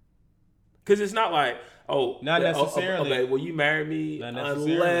 Because it's not like not necessarily. Okay, will you marry me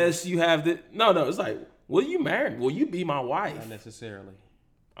unless you have the? No. It's like, will you marry me? Will you be my wife? Not necessarily.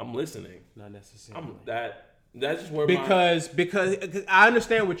 I'm listening. Not necessarily. That's just where because I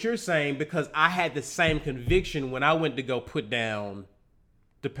understand what you're saying, because I had the same conviction when I went to go put down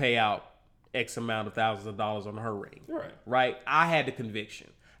to pay out X amount of thousands of dollars on her ring. Right. I had the conviction.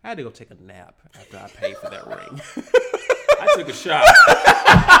 I had to go take a nap after I paid for that ring. I took a shot.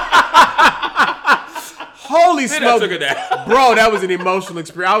 Holy smoke. I took a nap. Bro, that was an emotional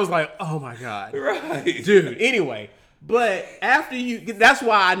experience. I was like, oh my God. Right. Dude, anyway. But that's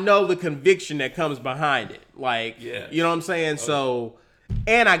why I know the conviction that comes behind it. Like, you know what I'm saying? Okay. So,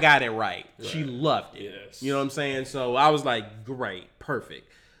 and I got it right. She loved it. Yes. You know what I'm saying? So I was like, great, perfect.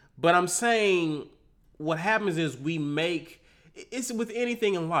 But I'm saying what happens is it's with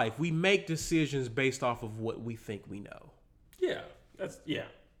anything in life, we make decisions based off of what we think we know. Yeah.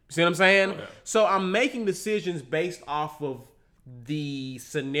 See what I'm saying? Okay. So I'm making decisions based off of the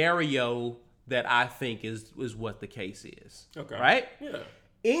scenario that I think is what the case is. Okay. Right? Yeah.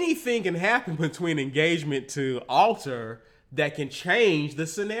 Anything can happen between engagement to altar that can change the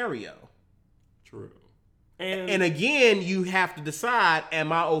scenario. True. And again, you have to decide,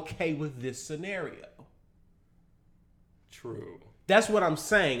 am I okay with this scenario? True. That's what I'm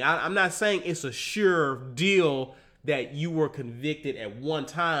saying. I'm not saying it's a sure deal that you were convicted at one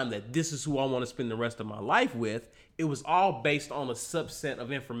time that this is who I want to spend the rest of my life with. It was all based on a subset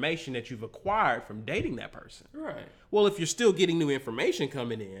of information that you've acquired from dating that person. Right. Well, if you're still getting new information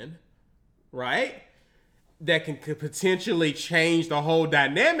coming in, right, that could potentially change the whole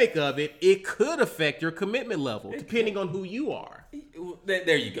dynamic of it, it could affect your commitment level, depending on who you are.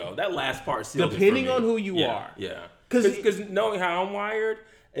 There you go. That last part sealed depending it for me. on who you are. Yeah. Because knowing how I'm wired,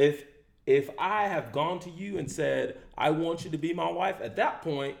 if I have gone to you and said, I want you to be my wife, at that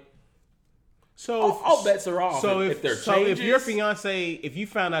point, all bets are off. So if there are changes, if your fiance, if you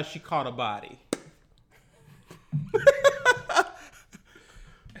found out she caught a body.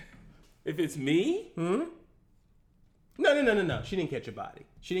 If it's me? No. She didn't catch a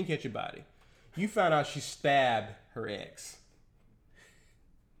body. You found out she stabbed her ex.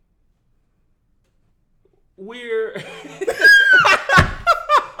 I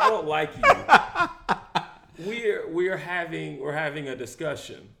don't like you. We're having a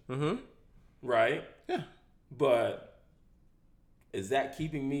discussion. Mm-hmm. Right? Yeah. But is that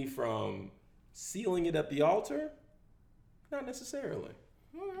keeping me from sealing it at the altar? Not necessarily.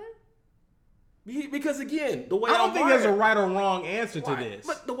 All right. Because again, the way I don't think there's a right or wrong answer to this.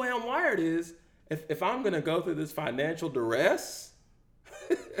 But the way I'm wired is, if I'm going to go through this financial duress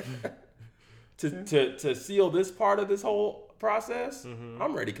to seal this part of this whole process, I'm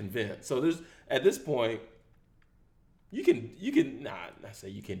already convinced. So at this point, you can not say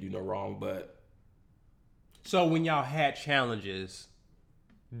you can't do no wrong, but. So when y'all had challenges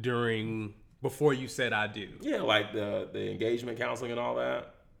before you said I do. Yeah, like the engagement counseling and all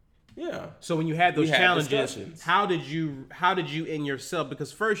that. Yeah. So when you had those challenges, how did you in yourself,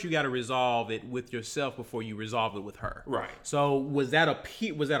 because first you got to resolve it with yourself before you resolve it with her. Right. So was that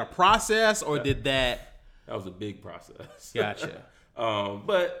a process, or did that was a big process. Gotcha.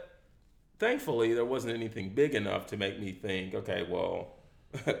 But thankfully there wasn't anything big enough to make me think, okay, well,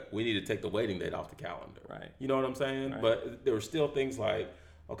 we need to take the waiting date off the calendar. Right. You know what I'm saying? Right. But there were still things like,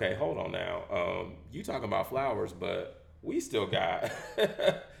 okay, hold on now. You talking about flowers, but we still got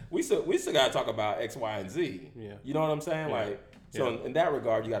we still got to talk about X, Y, and Z. Yeah. You know what I'm saying? Yeah. In that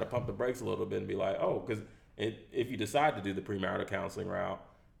regard, you got to pump the brakes a little bit and be like, oh, because if you decide to do the premarital counseling route,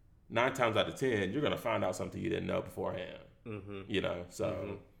 9 times out of 10, you're going to find out something you didn't know beforehand. Mm-hmm. You know,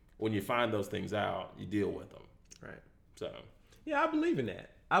 so when you find those things out, you deal with them. Right. So. Yeah, I believe in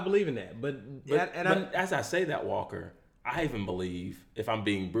that. But as I say that, Walker, I even believe, if I'm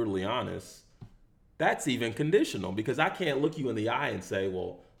being brutally honest, that's even conditional, because I can't look you in the eye and say,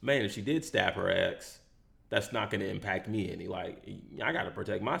 well, man, if she did stab her ex, that's not going to impact me any. Like, I got to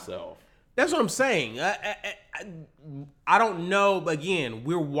protect myself. That's what I'm saying. I don't know, but again,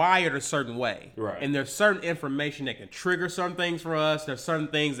 we're wired a certain way. Right. And there's certain information that can trigger certain things for us. There's certain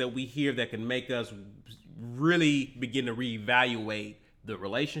things that we hear that can make us really begin to reevaluate the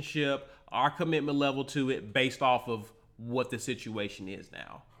relationship, our commitment level to it based off of what the situation is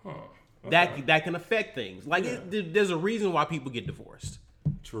now. Huh. Okay. That can affect things. Like there's a reason why people get divorced.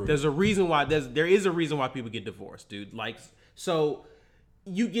 True. There is a reason why people get divorced, dude. Like, so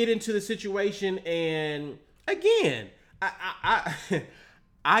you get into the situation, and again, I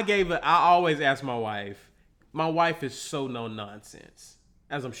always ask my wife. My wife is so no nonsense,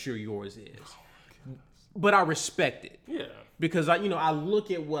 as I'm sure yours is. But I respect it. Yeah. Because I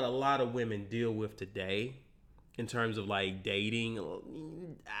look at what a lot of women deal with today in terms of like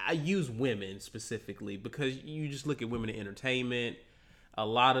dating. I use women specifically because you just look at women in entertainment. A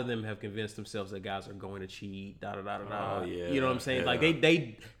lot of them have convinced themselves that guys are going to cheat, Oh, yeah. You know what I'm saying? Yeah. Like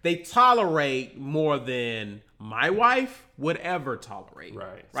they tolerate more than my wife would ever tolerate.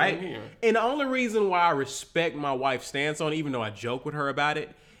 Right. Right. Same here. And the only reason why I respect my wife's stance on it, even though I joke with her about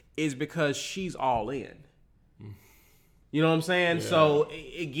it, is because she's all in. You know what I'm saying? Yeah. So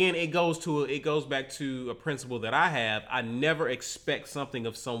again, it goes back to a principle that I have. I never expect something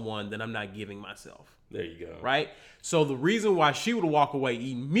of someone that I'm not giving myself. There you go. Right? So the reason why she would walk away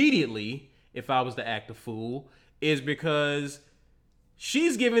immediately if I was to act a fool is because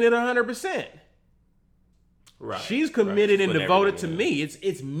she's giving it 100%. Right. She's committed and devoted to me.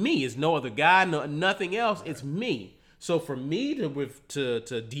 It's me. It's no other guy, nothing else. Right. It's me. So for me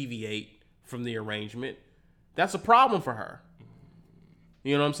to deviate from the arrangement, that's a problem for her.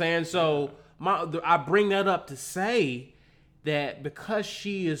 You know what I'm saying? So I bring that up to say that because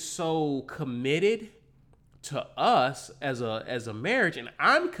she is so committed to us as a marriage, and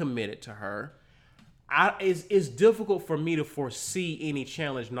I'm committed to her, it's difficult for me to foresee any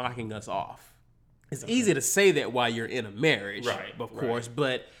challenge knocking us off. It's easy to say that while you're in a marriage, right, of course,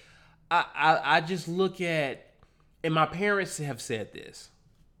 but I just look at, and my parents have said this,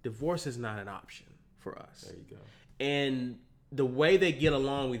 divorce is not an option for us. There you go. And the way they get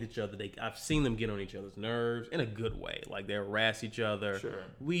along with each other, I've seen them get on each other's nerves in a good way. Like they harass each other. Sure.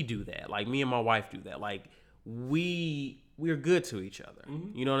 We do that. Like me and my wife do that. Like we're good to each other.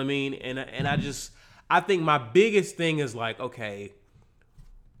 Mm-hmm. You know what I mean? And I think my biggest thing is like, okay,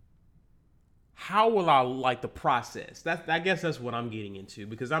 how will I like the process? I guess that's what I'm getting into,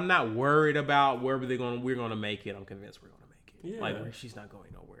 because I'm not worried about wherever we're gonna make it. I'm convinced we're gonna make it. Yeah. Like she's not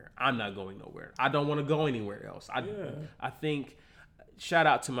going nowhere. I'm not going nowhere. I don't want to go anywhere else. I think, shout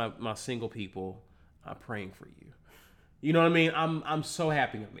out to my single people. I'm praying for you. You know what I mean? I'm so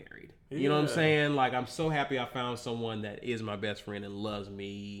happy I'm married. Yeah. You know what I'm saying? Like I'm so happy I found someone that is my best friend and loves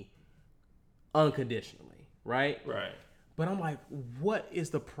me unconditionally. Right? Right. But I'm like, what is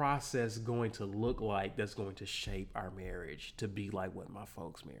the process going to look like that's going to shape our marriage to be like what my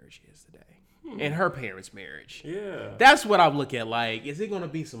folks' marriage is today? And her parents' marriage. Yeah. That's what I look at. Like, is it going to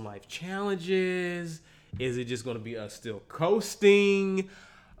be some life challenges? Is it just going to be us still coasting?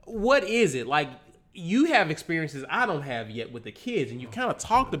 What is it? Like, you have experiences I don't have yet with the kids, and you kind of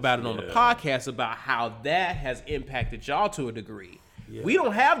talked about it on the podcast about how that has impacted y'all to a degree. Yeah. We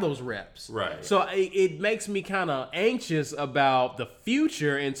don't have those reps. Right. So it makes me kind of anxious about the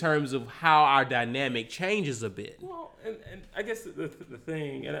future in terms of how our dynamic changes a bit. Well, and I guess the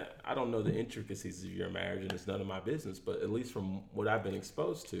thing, and I don't know the intricacies of your marriage, and it's none of my business, but at least from what I've been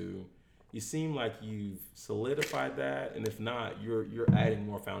exposed to, you seem like you've solidified that, and if not, you're adding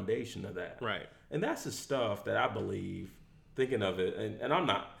more foundation to that. Right. And that's the stuff that I believe, thinking of it, and I'm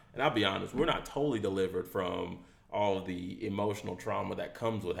not, and I'll be honest, we're not totally delivered from all of the emotional trauma that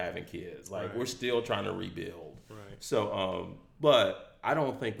comes with having kids. Like, we're still trying to rebuild. Right. So, but I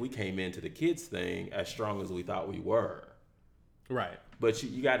don't think we came into the kids thing as strong as we thought we were. Right. But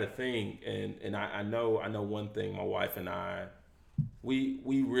you got to think, and I know one thing, my wife and I, we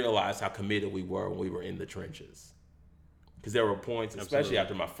realized how committed we were when we were in the trenches. Because there were points, especially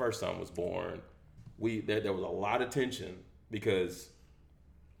after my first son was born, there was a lot of tension, because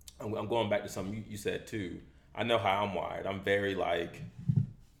I'm going back to something you said too. I know how I'm wired. I'm very like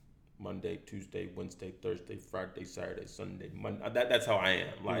Monday, Tuesday, Wednesday, Thursday, Friday, Saturday, Sunday, Monday. That's how I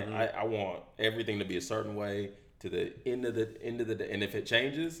am. Like I want everything to be a certain way to the end of the day. And if it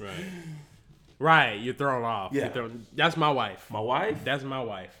changes, right, you're thrown off. Yeah. That's my wife. My wife? That's my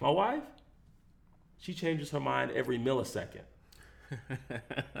wife. My wife? She changes her mind every millisecond.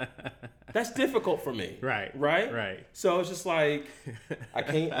 That's difficult for me. Right. So it's just like I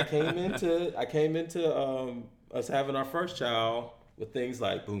came into us having our first child with things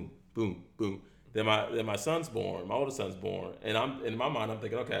like boom, boom, boom. Then my son's born. My oldest son's born, and I'm in my mind. I'm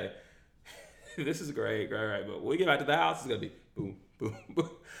thinking, okay, this is great. But when we get back to the house, it's gonna be boom, boom, boom.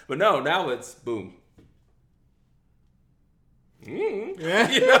 But no, now it's boom.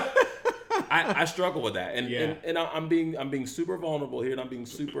 I struggle with that, and I'm being super vulnerable here, and I'm being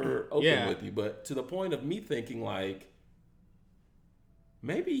super open with you, but to the point of me thinking like,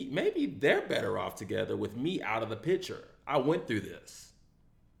 maybe they're better off together with me out of the picture. I went through this.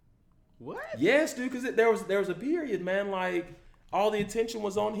 What? Yes, dude, because there was a period, man, like all the attention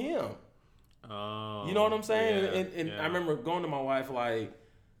was on him. Oh, you know what I'm saying? And I remember going to my wife like,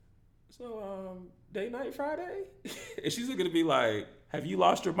 so date night Friday, and she's looking at me like, have you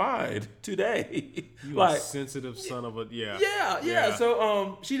lost your mind today? You like sensitive son of a yeah.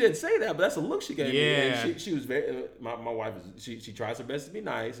 So she didn't say that, but that's a look she gave me. And she was very my wife is she tries her best to be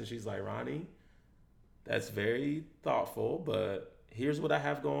nice, and she's like, Ronnie, that's very thoughtful, but here's what I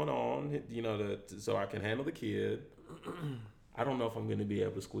have going on, you know, so I can handle the kid. I don't know if I'm going to be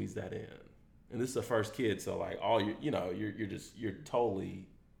able to squeeze that in. And this is the first kid, so like all you're totally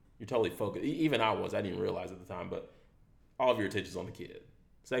focused. Even I didn't realize at the time, but all of your attention's on the kid.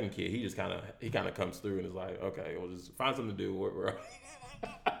 Second kid, he kind of comes through and is like, okay, we'll just find something to do.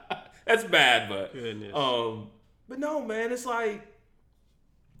 That's bad, but goodness. But no, man, it's like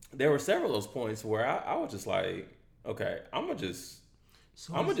there were several of those points where I was just like, okay, I'm gonna just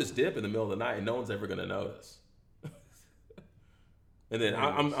dip in the middle of the night and no one's ever gonna notice. And then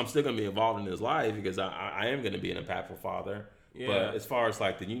I'm still gonna be involved in his life because I am gonna be an impactful father. Yeah. But as far as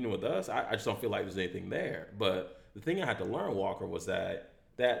like the union with us, I just don't feel like there's anything there. But the thing I had to learn, Walker, was that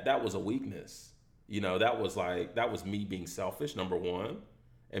was a weakness. You know, that was me being selfish, number one,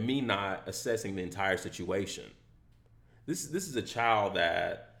 and me not assessing the entire situation. This is a child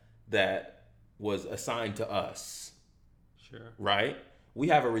that was assigned to us. Sure. Right? We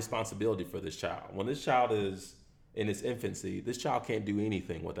have a responsibility for this child. When this child is in its infancy, this child can't do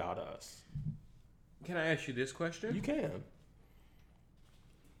anything without us. Can I ask you this question? You can.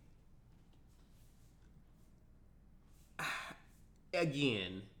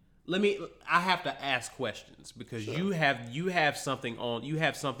 Again, I have to ask questions because sure. you have something on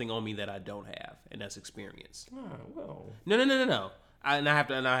me that I don't have, and that's experience. Oh, well. No. I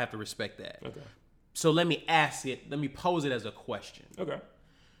have to respect that. Okay. So let me ask it. Let me pose it as a question. Okay.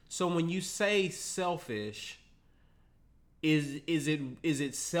 So when you say selfish, is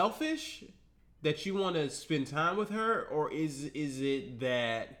it selfish that you want to spend time with her, or is it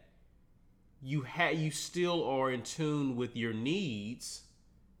that you still are in tune with your needs?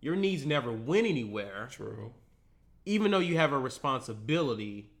 Your needs never went anywhere. True. Even though you have a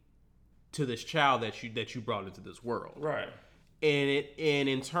responsibility to this child that you brought into this world. Right. And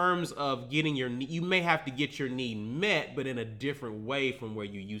in terms of getting you may have to get your need met, but in a different way from where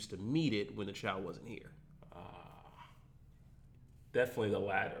you used to meet it when the child wasn't here. Definitely the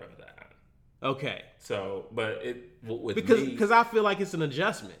latter of that. Okay. So, but because I feel like it's an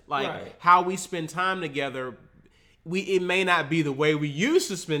adjustment. Like right. How we spend time together, it may not be the way we used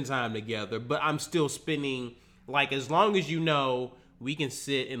to spend time together, but I'm still spending, like, as long as you know, we can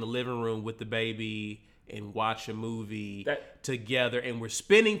sit in the living room with the baby and watch a movie together, and we're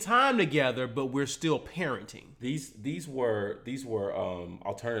spending time together, but we're still parenting. These were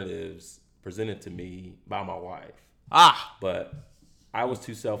alternatives presented to me by my wife. But I was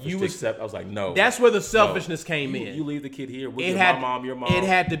too selfish to accept. I was like, no. That's where the selfishness came in. You leave the kid here with my mom, your mom. It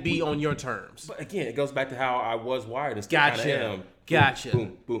had to be on your terms. But again, it goes back to how I was wired. And Gotcha.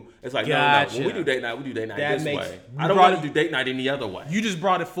 Boom, boom. It's like, no. When we do date night, this way. I don't want to do date night any other way. You just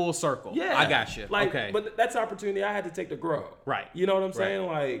brought it full circle. Yeah. I got you. Like, okay. But that's an opportunity I had to take to grow. Right. You know what I'm saying?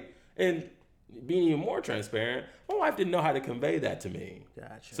 Like, and being even more transparent, my wife didn't know how to convey that to me.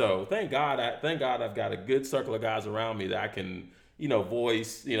 Gotcha. So thank God I've got a good circle of guys around me that I can,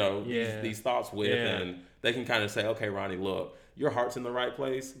 voice, these thoughts with, and they can kind of say, okay, Ronnie, look, your heart's in the right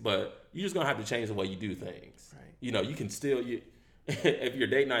place, but you're just gonna have to change the way you do things. Right. You can still, if your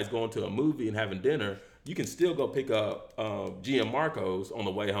date night's going to a movie and having dinner, you can still go pick up GM Marco's on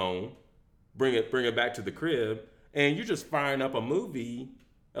the way home, bring it back to the crib, and you're just firing up a movie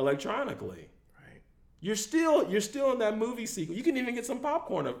electronically. You're still in that movie sequence. You can even get some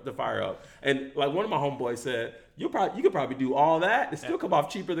popcorn to fire up. And like one of my homeboys said, you could probably do all that and still come off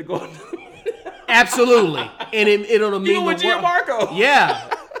cheaper than going to Absolutely. And it'll mean even with Gianmarco.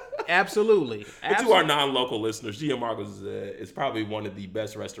 Yeah. Absolutely. And to our non-local listeners, Gianmarco's is probably one of the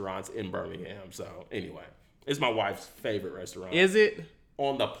best restaurants in Birmingham. So anyway, it's my wife's favorite restaurant. Is it?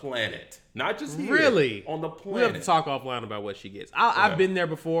 On the planet. Not just here. Really? On the planet. We'll have to talk offline about what she gets. I've been there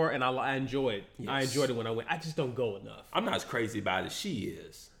before, and I enjoy it. Yes. I enjoyed it when I went. I just don't go enough. I'm not as crazy about it as she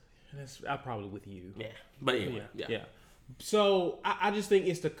is. I'm probably with you. Yeah. But anyway, yeah. So I just think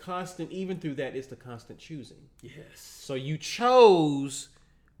it's the constant, even through that, it's the constant choosing. Yes. So you chose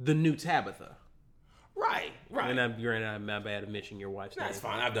the new Tabitha. Right. And I'm not bad at mentioning your wife's name. That's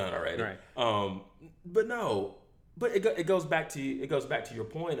fine. I've done it already. Right. But it goes back to your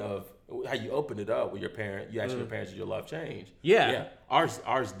point of how you opened it up with your parent. You asked your parents, did your love change? Yeah.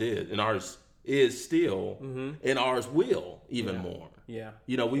 Ours did, and ours is still, and ours will even more. Yeah.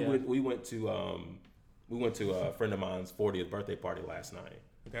 You know, we went to a friend of mine's 40th birthday party last night.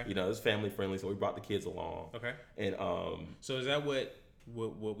 Okay. You know, it's family friendly, so we brought the kids along. Okay. And so is that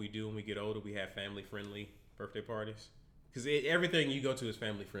what we do when we get older? We have family friendly birthday parties? Because everything you go to is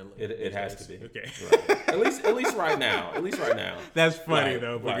family friendly. It has to be. Okay. Right. At least right now. That's funny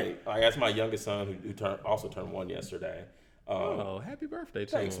though. Like that's my youngest son who also turned 1 yesterday. Happy birthday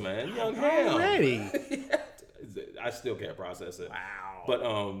to thanks, him. man. Young ham. Already. I still can't process it. Wow. But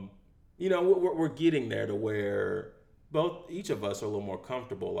you know, we're getting there to where each of us are a little more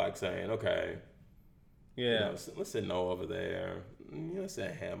comfortable, like saying, okay, yeah, you know, let's say no over there. Let's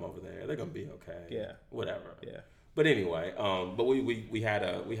say ham over there. They're gonna be okay. Yeah. Whatever. Yeah. But anyway, but we had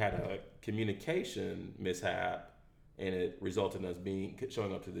a communication mishap, and it resulted in us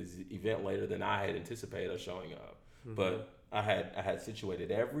showing up to this event later than I had anticipated us showing up. Mm-hmm. But I had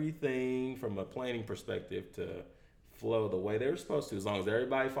situated everything from a planning perspective to flow the way they were supposed to, as long as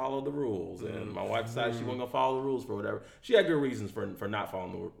everybody followed the rules. And my wife decided she wasn't gonna follow the rules for whatever. She had good reasons for not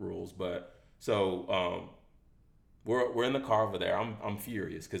following the rules, but so we're in the car over there. I'm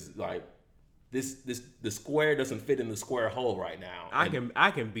furious because like. The square doesn't fit in the square hole right now.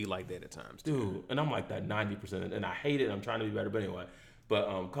 I can be like that at times, too. Dude, and I'm like that 90%, and I hate it. I'm trying to be better, but anyway.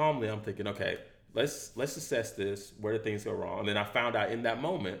 But calmly, I'm thinking, okay, let's assess this. Where did things go wrong? And then I found out in that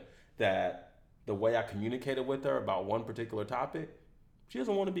moment that the way I communicated with her about one particular topic, she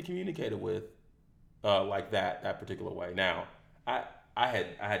doesn't want to be communicated with like that particular way. Now, I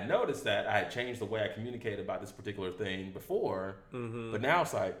had noticed that I had changed the way I communicated about this particular thing before, but now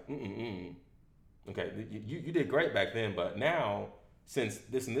it's like, okay, you did great back then, but now, since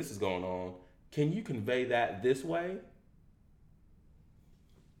this and this is going on, can you convey that this way?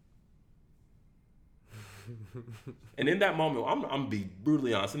 And in that moment, I'm be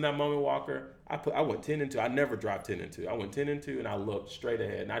brutally honest. In that moment, Walker, I went 10 and 2. I never dropped 10 and 2. I went 10 and 2, and I looked straight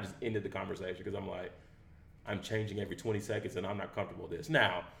ahead, and I just ended the conversation because I'm like, I'm changing every 20 seconds, and I'm not comfortable with this.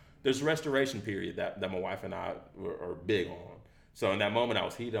 Now, there's a restoration period that my wife and I are big on. So in that moment, I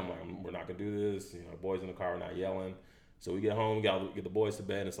was heated. I'm like, we're not going to do this. You know, boys in the car are not yelling. So we get home, we got to get the boys to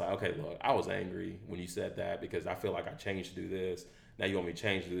bed. And it's like, okay, look, I was angry when you said that because I feel like I changed to do this. Now you want me to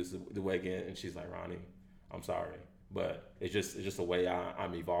change to this the way again. And she's like, Ronnie, I'm sorry. But it's just the way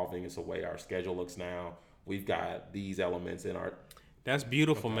I'm evolving. It's the way our schedule looks now. We've got these elements in our... That's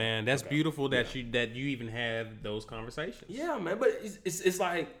beautiful, man. That's beautiful that you even have those conversations. Yeah, man. But it's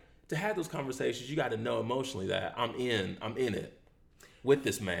like, to have those conversations, you got to know emotionally that I'm in it. With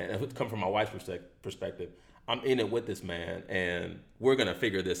this man, it come from my wife's perspective, I'm in it with this man, and we're gonna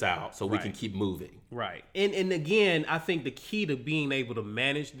figure this out so we can keep moving. Right, and again, I think the key to being able to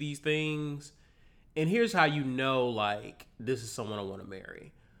manage these things, and here's how you know, like, this is someone I want to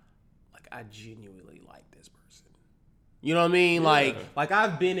marry. Like, I genuinely like this person. You know what I mean? Yeah. Like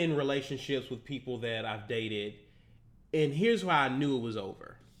I've been in relationships with people that I've dated, and here's why I knew it was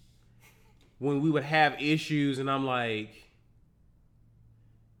over. When we would have issues, and I'm like,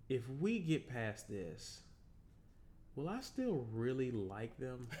 if we get past this, will I still really like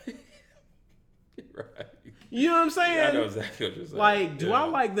them? Right. You know what I'm saying? Yeah, I know exactly what you're saying. Like, do I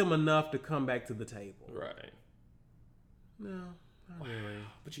like them enough to come back to the table? Right. No, not really.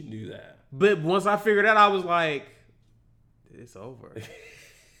 But you knew that. But once I figured out, I was like, it's over.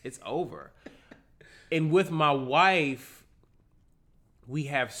 It's over. And with my wife, we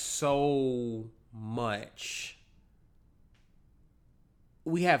have so much...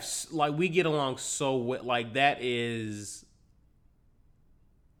 We get along so well. Like, that is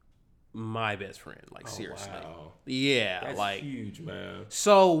my best friend. Like, seriously. Wow. Yeah. That's like huge, man.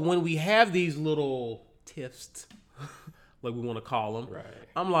 So when we have these little tiffs, like we want to call them, right.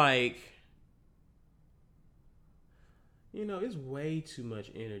 I'm like, you know, it's way too much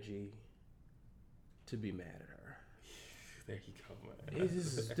energy to be mad at her. There you go,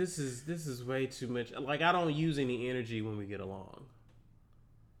 man. This is way too much. Like, I don't use any energy when we get along.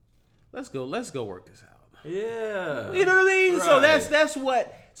 Let's go work this out. Yeah. You know what I mean? Right.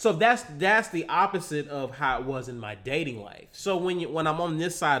 So that's the opposite of how it was in my dating life. So when I'm on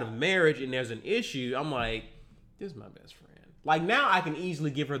this side of marriage and there's an issue, I'm like, this is my best friend. Like, now I can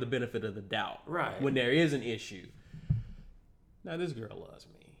easily give her the benefit of the doubt. Right. When there is an issue. Now this girl loves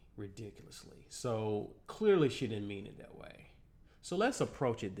me. ridiculously. So clearly she didn't mean it that way. So let's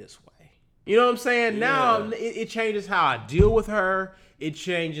approach it this way. You know what I'm saying? Yeah. Now it changes how I deal with her. It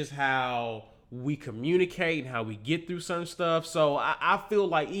changes how we communicate and how we get through certain stuff. So I feel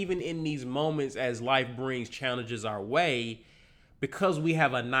like even in these moments as life brings challenges our way, because we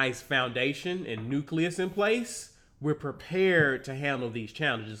have a nice foundation and nucleus in place, we're prepared to handle these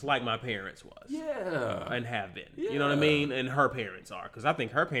challenges like my parents was. Yeah. And have been. Yeah. You know what I mean? And her parents are. Because I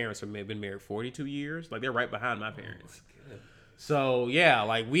think her parents have been married 42 years. Like, they're right behind my parents. Oh my God. So, yeah,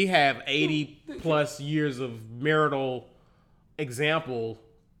 like, we have 80 plus years of marital example,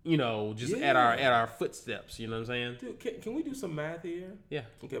 you know, just at our footsteps. You know what I'm saying? Dude, can we do some math here? Yeah.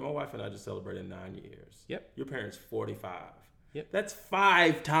 Okay, my wife and I just celebrated 9 years. Yep. Your parents 45. Yep. That's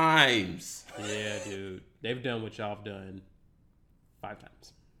 5 times. Yeah, dude. They've done what y'all have done 5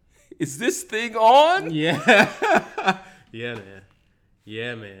 times. Is this thing on? Yeah. Yeah, man.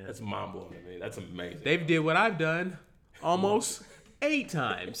 Yeah, man. That's mind-blowing to me. That's amazing. They've did what I've done almost 8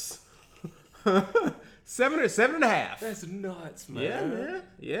 times. 7 or 7.5. That's nuts, man. Yeah, man.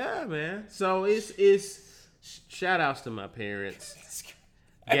 Yeah, man. So it's shout outs to my parents.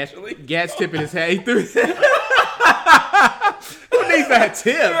 Actually, Gat's tipping his head through. Who needs that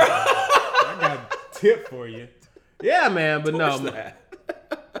tip? I got a tip for you. Yeah, man. But no,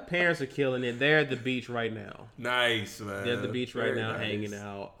 parents are killing it. They're at the beach right now. Nice, man. They're at the beach right now, hanging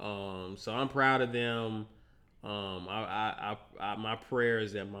out. So I'm proud of them. My prayer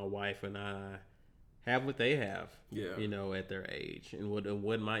is that my wife and I have what they have, you know, at their age, and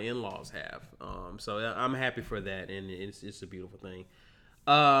what my in-laws have. So I'm happy for that, and it's a beautiful thing.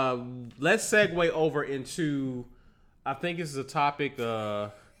 Let's segue over into, I think this is a topic.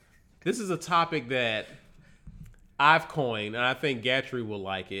 This is a topic that I've coined, and I think Gatrey will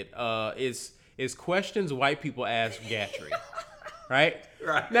like it. It's questions white people ask Gatrey, right?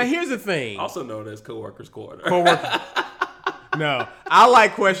 Right. Now here's the thing. Also known as Coworkers Corner. No, I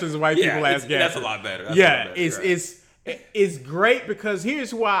like questions white people ask Gatrey. That's a lot better. It's great because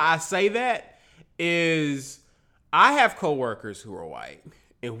here's why I say that is I have coworkers who are white,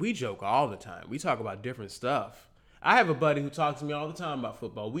 and we joke all the time. We talk about different stuff. I have a buddy who talks to me all the time about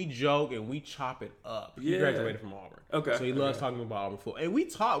football. We joke and we chop it up. He graduated from Auburn. Okay. So he loves talking about Auburn football. And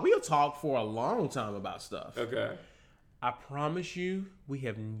we'll talk for a long time about stuff. Okay. I promise you, we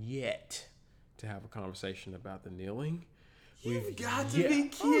have yet to have a conversation about the kneeling. You've got to be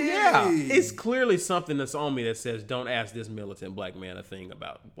kidding. Oh, yeah. It's clearly something that's on me that says, don't ask this militant black man a thing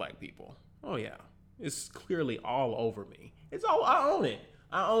about black people. Oh, yeah. It's clearly all over me. I own it.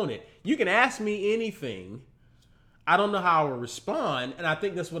 I own it. You can ask me anything. I don't know how I will respond, and I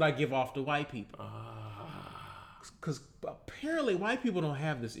think that's what I give off to white people. Because apparently white people don't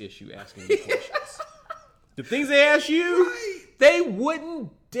have this issue asking me questions. The things they ask you, they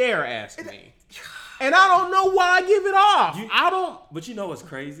wouldn't dare ask me. And I don't know why I give it off. But you know what's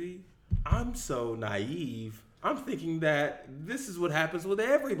crazy? I'm so naive. I'm thinking that this is what happens with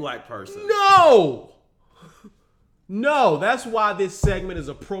every black person. No, that's why this segment is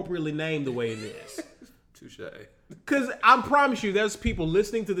appropriately named the way it is. Touche. Because I promise you, there's people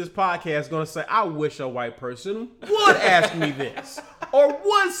listening to this podcast going to say, I wish a white person would ask me this or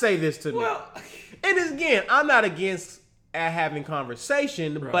would say this to me. And again, I'm not against having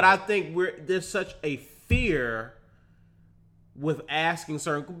conversation, but I think there's such a fear with asking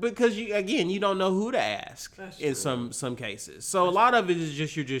certain, because you don't know who to ask in some cases. So a lot of it is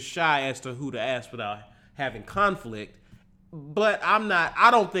just you're just shy as to who to ask without having conflict. But I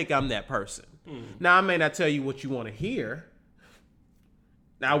don't think I'm that person. Now, I may not tell you what you want to hear.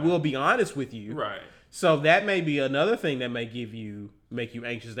 Now, I will be honest with you. Right. So that may be another thing that may make you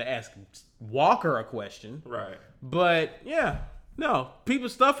anxious to ask Walker a question. Right. But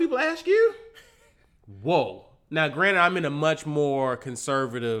people ask you. Whoa. Now, granted, I'm in a much more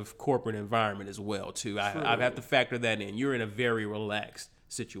conservative corporate environment as well, too. I have to factor that in. You're in a very relaxed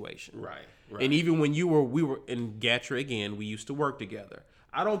situation. Right. And even when we were in Gatrey again, we used to work together.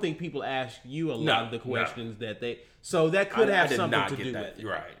 I don't think people ask you a lot of the questions that they. So that could have something to do with it.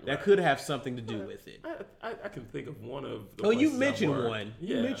 Right. That could have something to do with it. I can think of one of the. Oh, you mentioned one.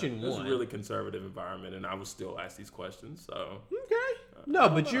 Yeah, it was a really conservative environment, and I would still ask these questions. So okay. No,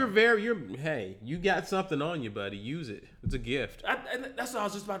 but hey, you got something on you, buddy. Use it. It's a gift. And that's what I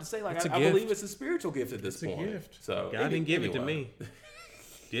was just about to say. Like, I believe it's a spiritual gift at this point. It's a gift. So God didn't give it to me.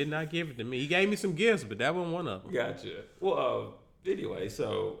 Did not give it to me. He gave me some gifts, but that wasn't one of them. Gotcha. Well, anyway,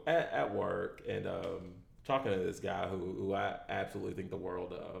 so at work and talking to this guy who I absolutely think the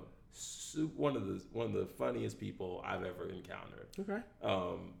world of, one of the funniest people I've ever encountered. Okay.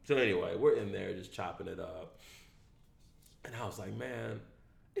 So anyway, we're in there just chopping it up, and I was like, man,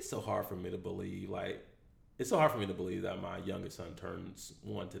 it's so hard for me to believe. Like, it's so hard for me to believe that my youngest son turns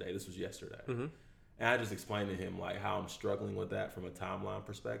 1 today. This was yesterday. Mm-hmm. And I just explained to him like how I'm struggling with that from a timeline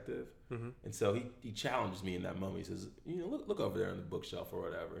perspective. Mm-hmm. And so he challenges me in that moment. He says, look over there on the bookshelf or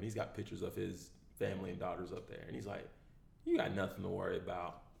whatever. And he's got pictures of his family and daughters up there. And he's like, you got nothing to worry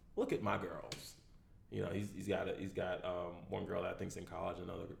about. Look at my girls. He's got one girl that I think's in college,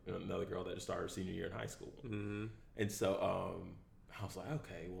 another girl that just started her senior year in high school. Mm-hmm. And so I was like,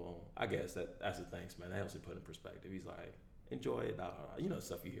 okay, well, I guess that's the thanks, man. That helps me put in perspective. He's like, enjoy it,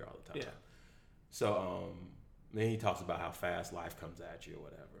 stuff you hear all the time. Yeah. So then he talks about how fast life comes at you or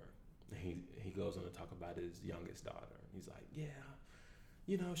whatever. And he goes on to talk about his youngest daughter. He's like, yeah,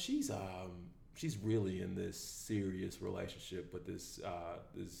 she's really in this serious relationship with this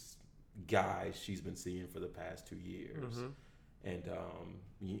guy she's been seeing for the past 2 years. Mm-hmm. And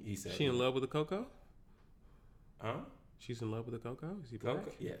he said, she in love with the Coco? Huh? She's in love with the Coco? Is he black?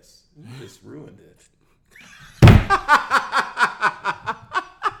 Coco? Yes. You just ruined it.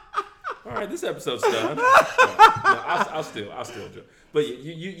 All right, this episode's done. I'll still do. But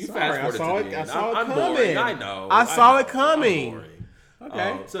you fast forward to the end. I saw it coming. Boring. I know. I saw it coming.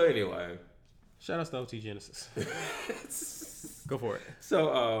 Okay. So anyway, shout out to OT Genesis. Go for it.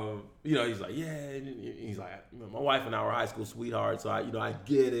 So he's like, yeah, and he's like, my wife and I were high school sweethearts, so I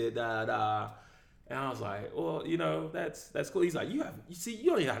get it, da. And I was like, well, that's cool. He's like, you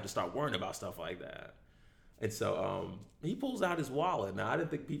don't even have to start worrying about stuff like that. And so he pulls out his wallet. Now, I didn't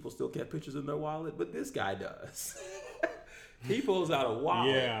think people still kept pictures in their wallet, but this guy does. He pulls out a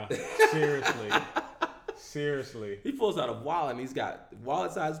wallet. Yeah, seriously. He pulls out a wallet, and he's got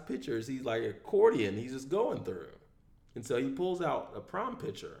wallet-sized pictures. He's like an accordion. He's just going through. And so he pulls out a prom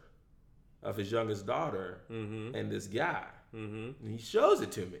picture of his youngest daughter and this guy. Mm-hmm. And he shows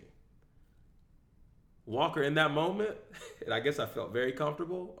it to me. Walker, in that moment, and I guess I felt very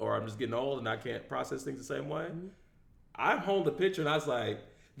comfortable, or I'm just getting old and I can't process things the same way. Mm-hmm. I hold the picture and I was like,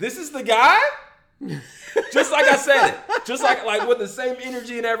 this is the guy? Just like I said it. Just like with the same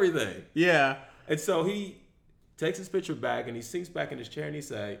energy and everything. Yeah. And so he takes his picture back and he sinks back in his chair and he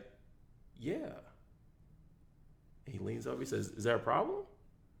say, yeah. And he leans over, he says, is there a problem?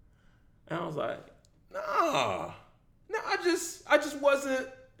 And I was like, no, I just wasn't.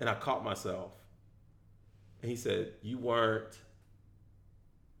 And I caught myself. And he said, you weren't.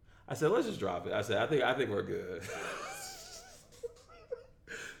 I said, let's just drop it. I said, I think we're good.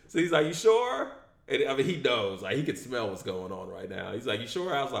 So he's like, you sure? And I mean, he knows. Like, he could smell what's going on right now. He's like, you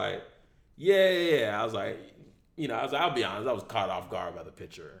sure? I was like, yeah. I was like, I'll be honest. I was caught off guard by the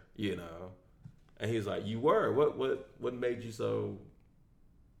picture, And he was like, you were. What made you so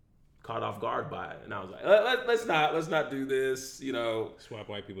caught off guard by it? And I was like, let's not do this, That's why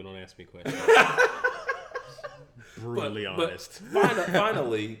white people don't ask me questions. Brutally honest. But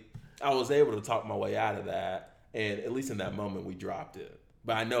finally, I was able to talk my way out of that, and at least in that moment, we dropped it.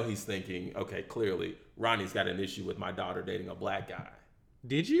 But I know he's thinking, okay, clearly, Ronnie's got an issue with my daughter dating a black guy.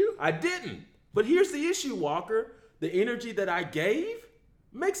 Did you? I didn't. But here's the issue, Walker. The energy that I gave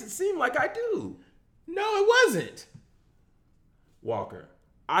makes it seem like I do. No, it wasn't. Walker,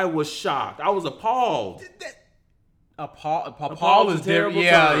 I was shocked. I was appalled. Appalled is different.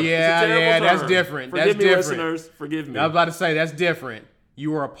 Yeah, that's different. Forgive me, listeners. Forgive me. I was about to say, that's different.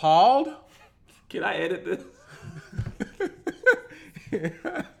 You were appalled? Can I edit this?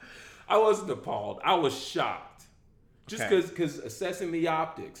 I wasn't appalled. I was shocked. Just because assessing the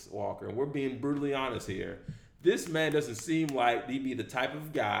optics, Walker, and we're being brutally honest here, this man doesn't seem like he'd be the type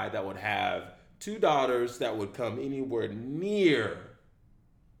of guy that would have 2 daughters that would come anywhere near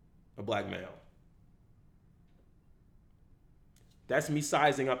a black male. That's me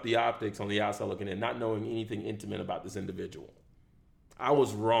sizing up the optics on the outside looking in, not knowing anything intimate about this individual. I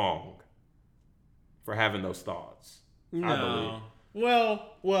was wrong for having those thoughts. No. I believe.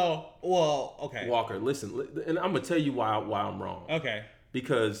 Well, okay. Walker, listen, and I'm gonna tell you why I'm wrong. Okay.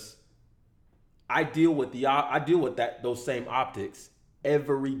 Because I deal with those same optics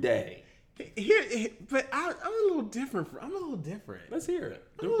every day. But I'm a little different. Let's hear it.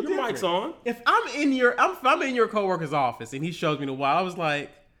 Your mic's on. If I'm in your coworker's office and he shows me the wallet, I was like,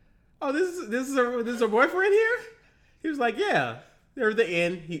 "Oh, this is her boyfriend here." He was like, "Yeah." They're the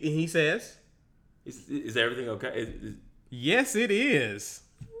end. He says, "Is everything okay?" Yes, it is.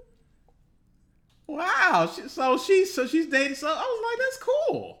 Wow. So she's dating. So I was like, "That's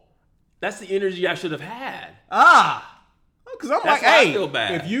cool." That's the energy I should have had. Because I'm like, hey,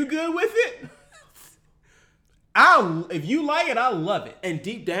 if you good with it, if you like it, I love it. And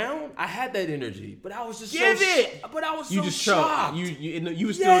deep down, I had that energy, but I was just but I was so shocked. You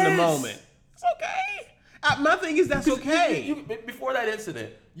were still in the moment. It's okay. My thing is that's okay. Before that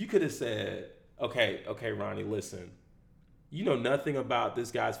incident, you could have said, okay, Ronnie, listen. You know nothing about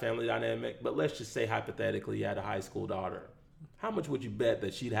this guy's family dynamic, but let's just say hypothetically you had a high school daughter. How much would you bet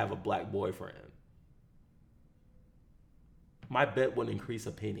that she'd have a black boyfriend? My bet wouldn't increase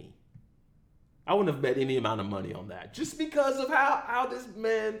a penny. I wouldn't have bet any amount of money on that. Just because of how this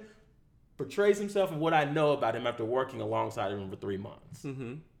man portrays himself and what I know about him after working alongside him for 3 months.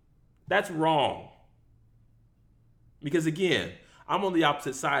 Mm-hmm. That's wrong. Because again, I'm on the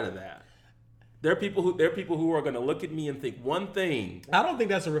opposite side of that. There are people who are going to look at me and think one thing. I don't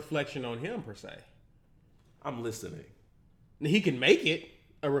think that's a reflection on him per se. I'm listening. He can make it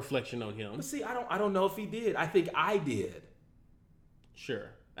a reflection on him. But see, I don't know if he did. I think I did.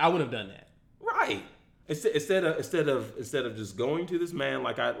 Sure, I wouldn't have done that. Right. Instead of just going to this man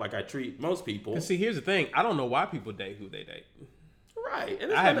like I treat most people. Cause see, here's the thing. I don't know why people date who they date. Right.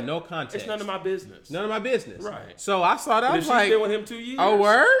 And I have no context. It's none of my business. None of my business. Right. So I saw that. I was like, she's been with him 2 years. Oh,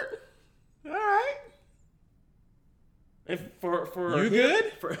 word. All right. And for you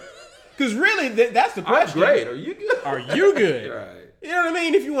good? Because really, that's the question. I'm great. Are you good? Are you good? Right. You know what I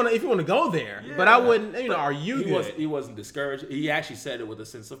mean? If you want to go there, yeah. But I wouldn't. You know, are you good? He wasn't discouraged. He actually said it with a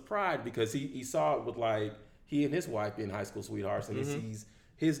sense of pride because he saw it with like he and his wife being high school sweethearts, and he sees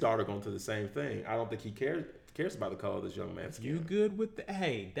his daughter going through the same thing. I don't think he cares about the color of this young man's skin. You good with the?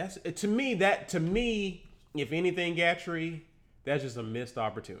 Hey, that's to me. If anything, Gatrey, that's just a missed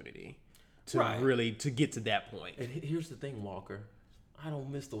opportunity to get to that point. And here's the thing, Walker. I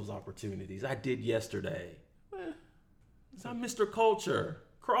don't miss those opportunities. I did yesterday. I'm Mr. Culture.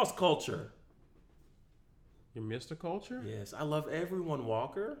 Cross culture. You're Mr. Culture? Yes. I love everyone,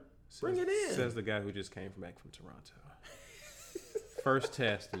 Walker. Bring it in. Says the guy who just came back from Toronto. First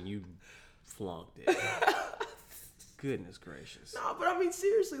test and you flunked it. Goodness gracious. No, but I mean,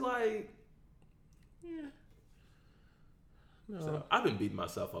 seriously, like... Yeah. No. So I've been beating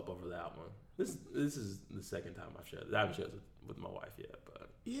myself up over that one. This is the second time I've shared it. I haven't shared it with my wife yet, but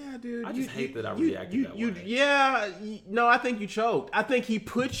yeah, dude. I just hate that I reacted that way. Yeah, no, I think you choked. I think he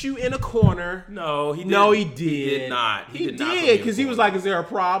put you in a corner. No, he didn't. No, he did. He did not. He did because he was like, "Is there a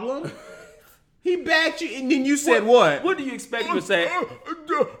problem?" He backed you, and then you said, "What? What do you expect him to say?" What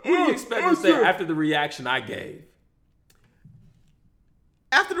do you expect him to say after the reaction I gave?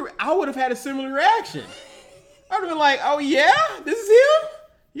 I would have had a similar reaction. I'd have been like, "Oh yeah, this is him."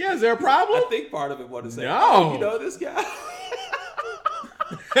 Yeah, is there a problem? I think part of it was to say, no. Oh, you know this guy?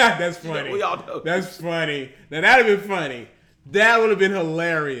 That's funny. We all know. That's funny. Now, that would have been funny. That would have been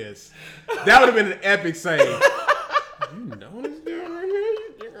hilarious. That would have been an epic save. You know this dude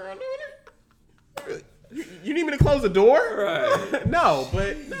right here? You need me to close the door? Right. No,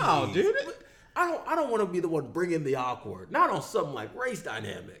 dude. I don't want to be the one bringing the awkward. Not on something like race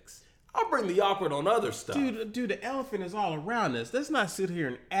dynamics. I'll bring the awkward on other stuff. Dude, the elephant is all around us. Let's not sit here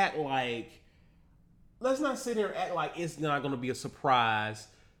and act like it's not going to be a surprise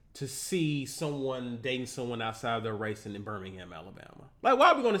to see someone dating someone outside of their race in Birmingham, Alabama. Like,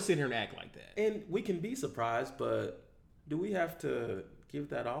 why are we going to sit here and act like that? And we can be surprised, but do we have to give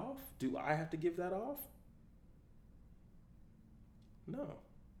that off? Do I have to give that off? No.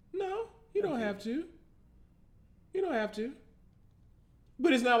 No, you don't have to. You don't have to.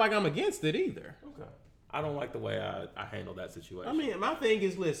 But it's not like I'm against it either. Okay. I don't like the way I handle that situation. I mean, my thing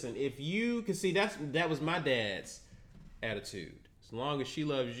is, listen, if you can see, that was my dad's attitude. As long as she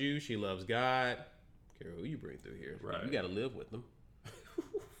loves you, she loves God. Care who you bring through here. Right. You got to live with them.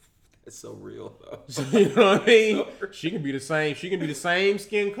 It's so real, though. You know what I mean? She can be the same. She can be the same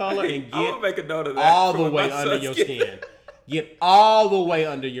skin color and get I'm gonna make a note of that all the way under your skin. Get all the way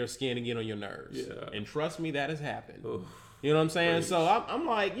under your skin and get on your nerves. Yeah. And trust me, that has happened. Oof. You know what I'm saying? Preach. So I'm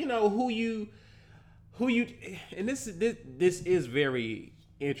like, you know, who you, and this is very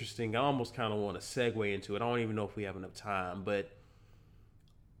interesting. I almost kind of want to segue into it. I don't even know if we have enough time, but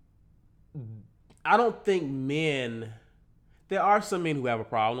I don't think there are some men who have a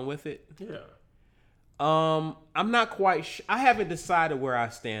problem with it. Yeah. I'm not quite sure. I haven't decided where I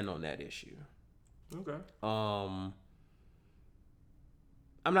stand on that issue. Okay.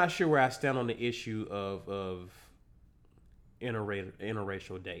 I'm not sure where I stand on the issue of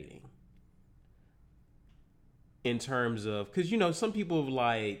interracial dating. In terms of, because, you know, some people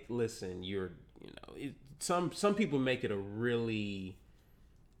like, listen, some people make it a really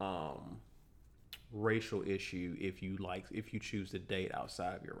racial issue if you choose to date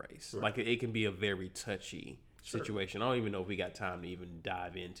outside of your race. Right. Like, it can be a very touchy situation. I don't even know if we got time to even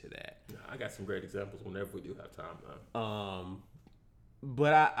dive into that. Yeah, I got some great examples whenever we do have time, though.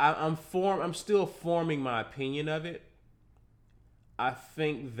 But I'm still forming my opinion of it. I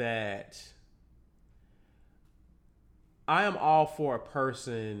think that I am all for a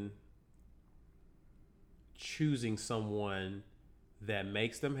person choosing someone that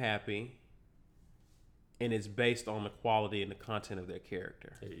makes them happy and it's based on the quality and the content of their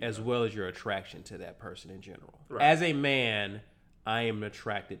character, as well as your attraction to that person in general. Right. As a man, I am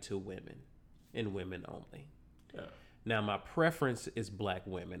attracted to women and women only. Yeah. Now, my preference is black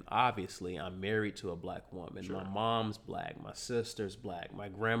women. Obviously, I'm married to a black woman. Sure. My mom's black. My sister's black. My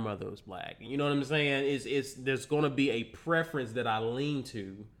grandmother was black. You know what I'm saying? There's going to be a preference that I lean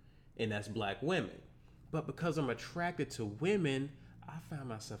to, and that's black women. But because I'm attracted to women, I find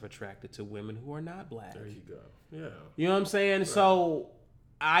myself attracted to women who are not black. There you go. Yeah. You know what I'm saying? Right. So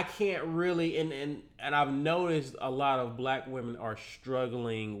I can't really, and I've noticed a lot of black women are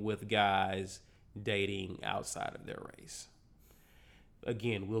struggling with guys dating outside of their race.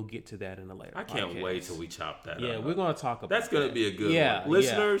 Again, we'll get to that in a later podcast. I can't wait till we chop that up. Yeah, we're going to talk about that's going to be a good one.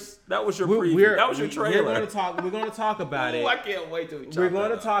 Listeners, that was your preview. That was your trailer. We're going to talk about it. I can't wait till we chop We're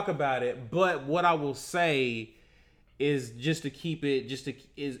going to talk about it. But what I will say is just to keep it,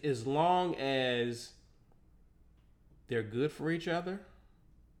 as long as they're good for each other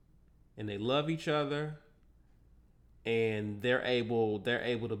and they love each other and they're able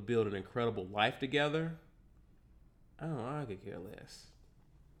to build an incredible life together, I could care less.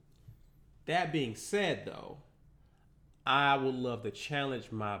 That being said, though, I would love to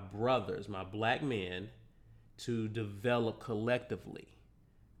challenge my brothers, my black men, to develop collectively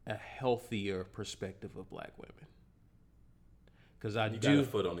a healthier perspective of black women. Because you got a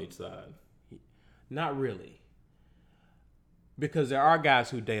foot on each side. Not really. Because there are guys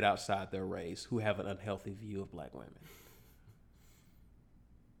who date outside their race who have an unhealthy view of black women.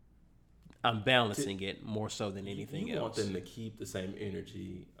 I'm balancing it more so than anything else. You want them to keep the same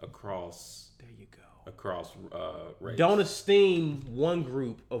energy across. There you go. Across race. Don't esteem one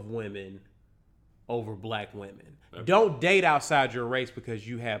group of women over black women. Okay. Don't date outside your race because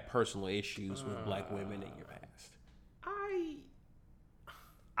you have personal issues with black women in your past.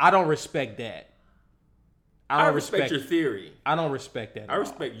 I don't respect that. I respect your theory. I don't respect that. I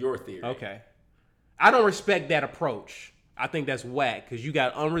respect your theory. Okay. I don't respect that approach. I think that's whack because you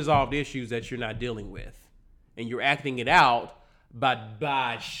got unresolved issues that you're not dealing with. And you're acting it out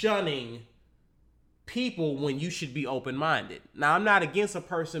by shunning people when you should be open-minded. Now, I'm not against a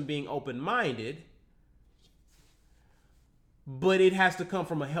person being open-minded, but it has to come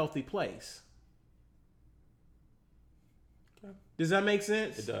from a healthy place. Okay. Does that make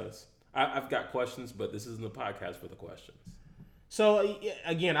sense? It does. I've got questions, but this isn't a podcast for the questions. So,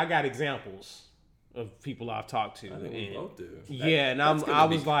 again, I got examples of people I've talked to. I think we both do.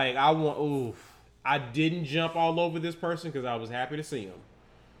 I didn't jump all over this person because I was happy to see him.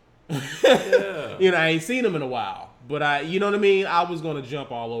 Yeah. I ain't seen them in a while, but you know what I mean? I was going to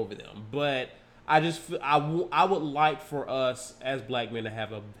jump all over them, but I would like for us as black men to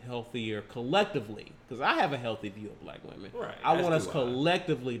have a healthier collectively, because I have a healthy view of black women. Right. I want us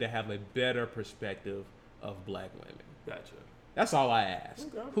collectively to have a better perspective of black women. Gotcha. That's all I ask.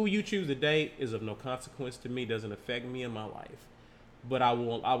 Okay. Who you choose to date is of no consequence to me, doesn't affect me in my life. But I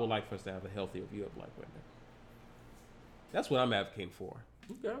would like for us to have a healthier view of black women. That's what I'm advocating for.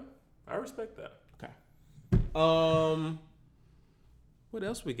 Okay. I respect that. Okay. What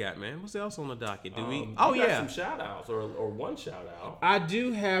else we got, man? What's else on the docket? Do we? Some shout outs or one shout out. I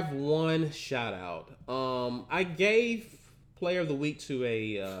do have one shout out. I gave Player of the Week to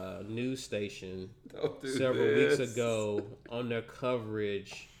a news station several weeks ago on their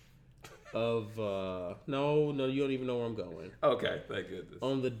coverage of no, you don't even know where I'm going. Okay, thank goodness.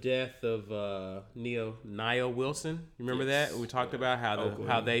 On the death of Nia Wilson. You remember that? We talked about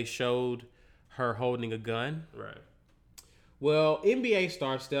how they showed her holding a gun. Right. Well, NBA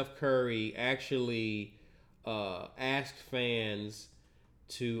star Steph Curry actually asked fans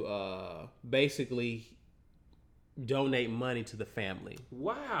to basically donate money to the family.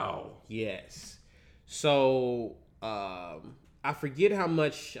 Wow. Yes. So I forget how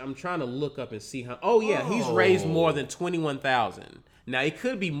much. I'm trying to look up and see how. Oh yeah, he's raised more than $21,000. Now it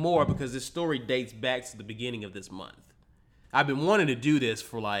could be more because this story dates back to the beginning of this month. I've been wanting to do this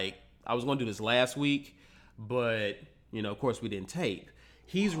for I was going to do this last week, but of course we didn't tape.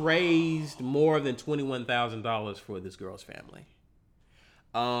 He's raised more than $21,000 for this girl's family.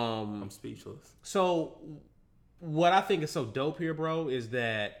 I'm speechless. So what I think is so dope here, bro, is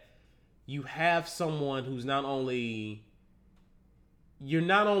that you have someone who's you're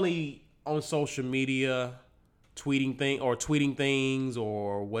not only on social media tweeting things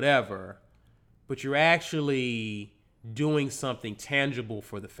or whatever, but you're actually doing something tangible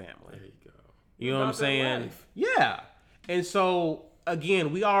for the family. There you go. You know what I'm saying? Yeah. And so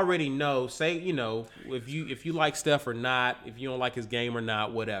again, we already know. Say, if you like Steph or not, if you don't like his game or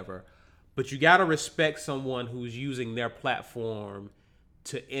not, whatever. But you gotta respect someone who's using their platform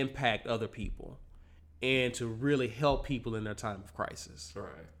to impact other people and to really help people in their time of crisis. Right.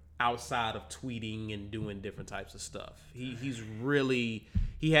 Outside of tweeting and doing different types of stuff. He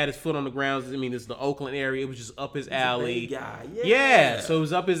had his foot on the ground. I mean, it's the Oakland area. It was just up his alley. He's a big guy. Yeah. So it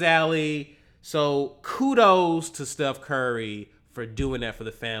was up his alley. So kudos to Steph Curry for doing that for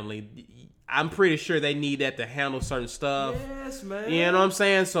the family. I'm pretty sure they need that to handle certain stuff. Yes, man. You know what I'm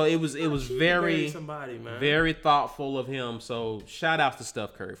saying? So it was very thoughtful of him. So shout out to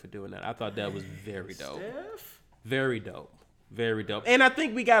Steph Curry for doing that. I thought that was very dope. Steph? Very dope. Very dope. And I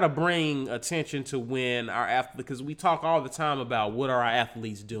think we got to bring attention to when our athletes, because we talk all the time about what are our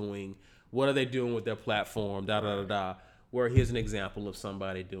athletes doing, what are they doing with their platform, where here's an example of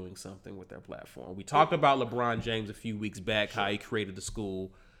somebody doing something with their platform. We talked about LeBron James a few weeks back, how he created the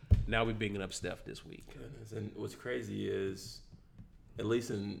school. Now we're bringing up Steph this week. Goodness. And what's crazy is, at least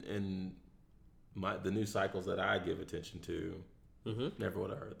in the news cycles that I give attention to, never would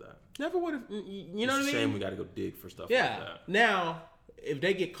have heard that. Never would have. You know what I mean? It's a shame we got to go dig for stuff like that. Now, if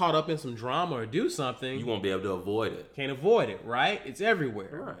they get caught up in some drama or do something, you won't be able to avoid it. Can't avoid it, right? It's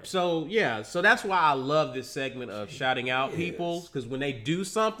everywhere. Right. So, so that's why I love this segment of shouting out people, because when they do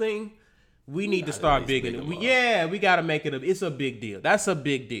something, we need to start bigging it. We got to make it it's a big deal. That's a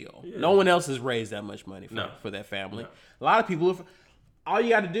big deal. Yeah. No one else has raised that much money for that family. No. A lot of people, all you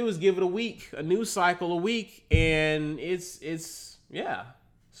got to do is give it a week, a news cycle a week, and it's.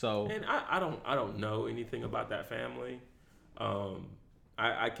 So, and I don't know anything about that family.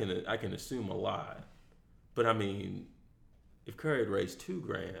 I can assume a lot, but I mean, if Curry had raised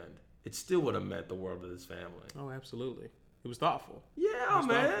 $2,000, it still would have meant the world to this family. Oh, absolutely. It was thoughtful. Yeah,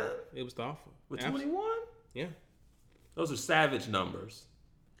 man. Thoughtful. It was thoughtful. With 21? Yeah. Those are savage numbers.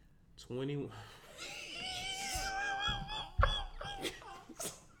 21.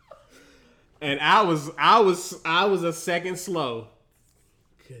 And I was a second slow.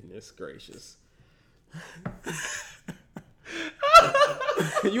 Goodness gracious.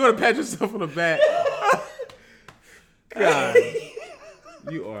 You want to pat yourself on the back? God.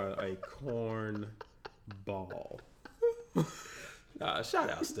 You are a corn ball. Shout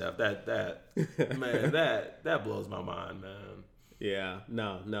out Steph. That blows my mind, man. Yeah.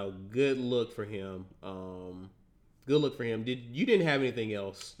 No. Good look for him. Good look for him. You didn't have anything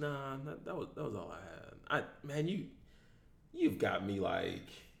else? Nah, that was all I had. You've got me like.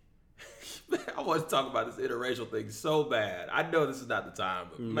 I want to talk about this interracial thing so bad. I know this is not the time,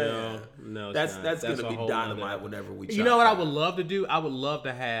 but no, that's going to be dynamite whenever we. You know what I would love to do? I would love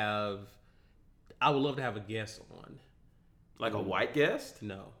to have a guest on. Like a white guest?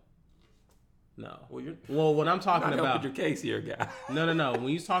 No. Well, when I'm talking about helping your case here, guy. No. When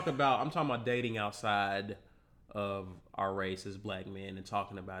you talk about, I'm talking about dating outside of our race as black men and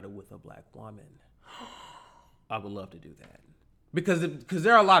talking about it with a black woman. I would love to do that because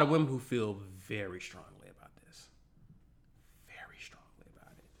there are a lot of women who feel very strongly about this.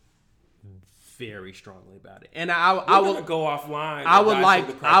 Very strongly about it. And I will go offline. I would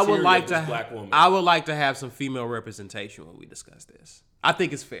like to have some female representation when we discuss this. I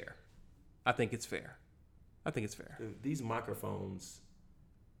think it's fair. These microphones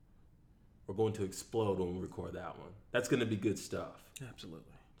are going to explode when we record that one. That's going to be good stuff.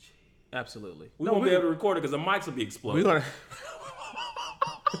 Absolutely. We won't be able to record it because the mics will be exploding.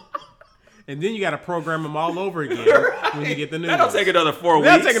 And then you got to program them all over again when you get the new That'll take another 4 weeks.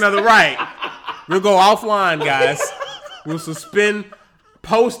 That'll take another, right. We'll go offline, guys. We'll suspend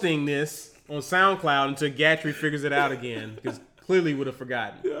posting this on SoundCloud until Gatrey figures it out again, because clearly would have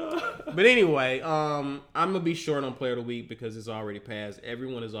forgotten. But anyway, I'm gonna be short on Player of the Week because it's already passed.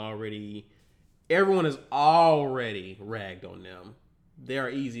 Everyone has already ragged on them. They're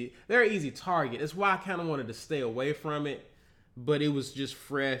an easy target. That's why I kind of wanted to stay away from it. But it was just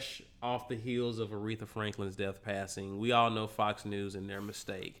fresh off the heels of Aretha Franklin's death passing. We all know Fox News and their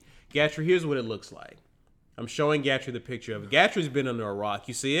mistake. Gatrey, here's what it looks like. I'm showing Gatrey the picture of it. Gatrey's been under a rock.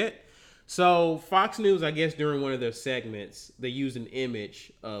 You see it? So Fox News, I guess during one of their segments, they used an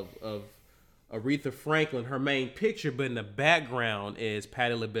image of Aretha Franklin, her main picture, but in the background is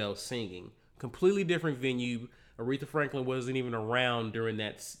Patti LaBelle singing. Completely different venue. Aretha Franklin wasn't even around during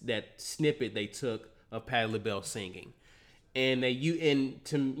that snippet they took of Patti LaBelle singing. And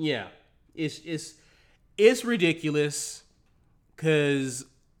it's ridiculous because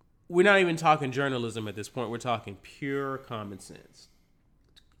we're not even talking journalism at this point. We're talking pure common sense.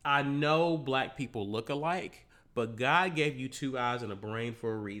 I know black people look alike, but God gave you 2 eyes and a brain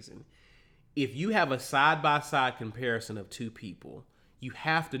for a reason. If you have a side-by-side comparison of 2 people, you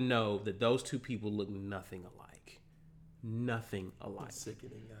have to know that those two people look nothing alike. Nothing alike. That's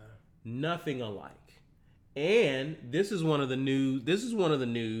sickening, guy. Nothing alike. And this is one of the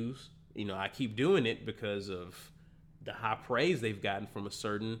news. You know, I keep doing it because of the high praise they've gotten from a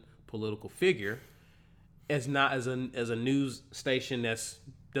certain political figure. As a news station that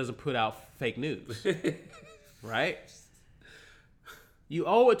doesn't put out fake news, right? You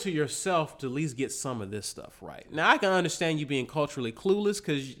owe it to yourself to at least get some of this stuff right. Now, I can understand you being culturally clueless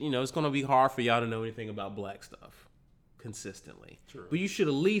because, you know, it's going to be hard for y'all to know anything about black stuff consistently. True. But you should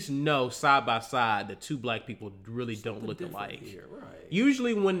at least know side by side that two black people really don't look alike. Here, right.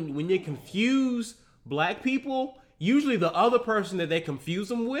 Usually when you confuse black people, usually the other person that they confuse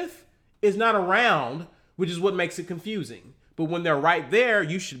them with is not around, which is what makes it confusing. But when they're right there,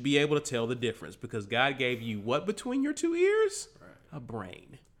 you should be able to tell the difference because God gave you what between your two ears? Right. A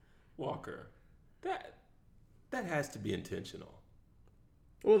brain. Walker, that has to be intentional.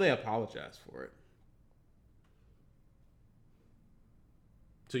 Well, they apologized for it.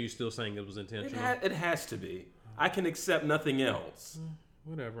 So you're still saying it was intentional? It has to be. I can accept nothing else.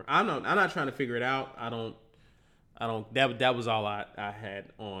 Whatever. I'm not trying to figure it out. I don't. That was all I had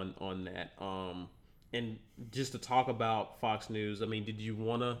on that. And just to talk about Fox News, I mean, did you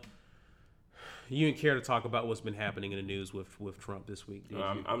you didn't care to talk about what's been happening in the news with Trump this week? Did you?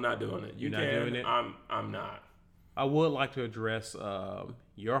 I'm not doing it. You're not doing it? I'm not. I would like to address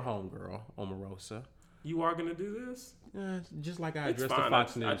your homegirl, Omarosa. You are going to do this? Just like I addressed the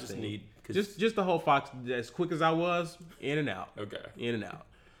Fox News I just thing. need... Just the whole Fox, as quick as I was, in and out. Okay. In and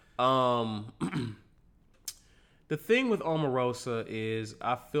out. The thing with Omarosa is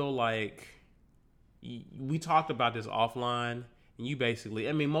I feel like we talked about this offline, and you basically,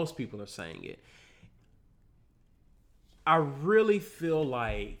 I mean, most people are saying it. I really feel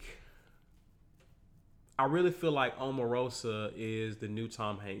like Omarosa is the new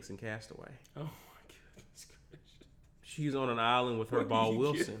Tom Hanks in Castaway. Oh my goodness gracious. She's on an island with her ball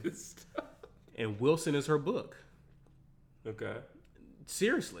Wilson. And Wilson is her book. Okay.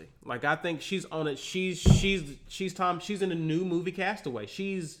 Seriously. Like I think she's on it. She's in the new movie Castaway.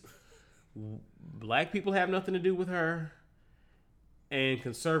 Black people have nothing to do with her. And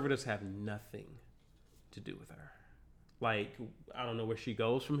conservatives have nothing to do with her. Like, I don't know where she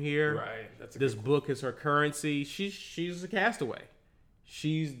goes from here. Right. This book is her currency. She's a castaway.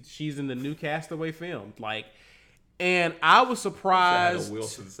 She's in the new Castaway film. Like, and I was surprised. That had a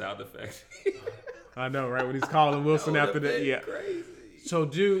Wilson sound effect. I know, right? When he's calling Wilson after that. Yeah. Crazy. So,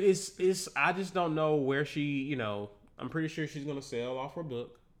 dude, it's I just don't know where she, you know, I'm pretty sure she's going to sell off her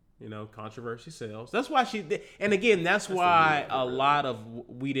book. You know, controversy sells. That's why and again, that's why a lot of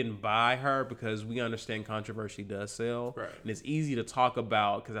we didn't buy her because we understand controversy does sell. Right. And it's easy to talk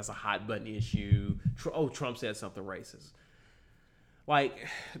about because that's a hot button issue. Trump said something racist. Like,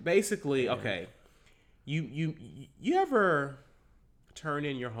 basically, okay, you ever turn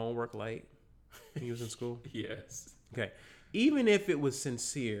in your homework late when you was in school? Yes. Okay. Even if it was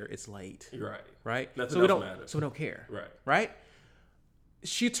sincere, it's late. Right. Right? Nothing so we else matters. So we don't care. Right. Right?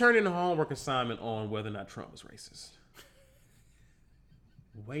 She turned in a homework assignment on whether or not Trump was racist.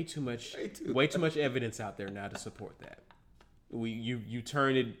 Way too much evidence out there now to support that. You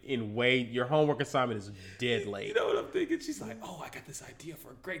turn it in your homework assignment is dead late. You know what I'm thinking? She's like, oh, I got this idea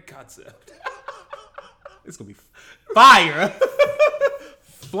for a great concept. It's gonna be fire,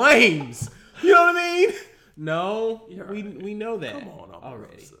 flames. You know what I mean? No, we know that. Come on,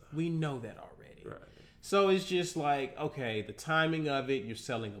 already. We know that already. Right. So it's just like, okay, the timing of it, you're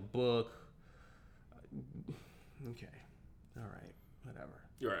selling a book. Okay. All right. Whatever.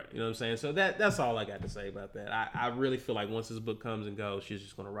 You're right. You know what I'm saying? So that's all I got to say about that. I really feel like once this book comes and goes, she's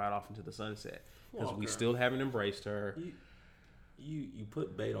just going to ride off into the sunset. Because we still haven't embraced her. You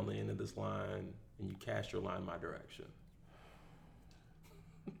put bait on the end of this line and you cast your line my direction.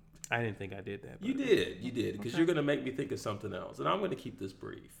 I didn't think I did that. You did. Because you're going to make me think of something else. And I'm going to keep this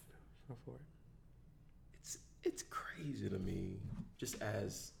brief. Go for it. It's crazy to me, just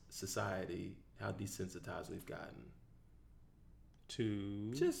as society, how desensitized we've gotten.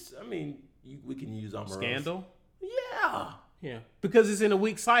 To? Just, I mean, we can use Omarosa. Scandal? Yeah. Yeah. Because it's in a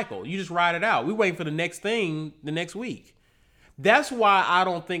week cycle. You just ride it out. We waiting for the next thing the next week. That's why I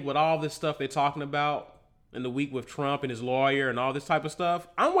don't think with all this stuff they're talking about in the week with Trump and his lawyer and all this type of stuff,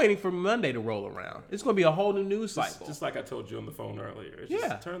 I'm waiting for Monday to roll around. It's going to be a whole new news cycle. Just like I told you on the phone earlier. It's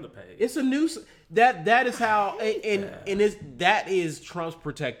just turn the page. It's a news that is how that is Trump's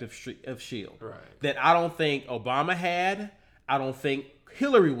protective shield. Right. That I don't think Obama had. I don't think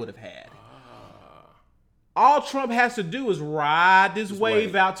Hillary would have had. All Trump has to do is ride this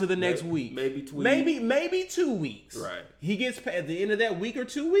wave out to the next week. Maybe 2 weeks. Maybe 2 weeks. Right. He gets at the end of that week or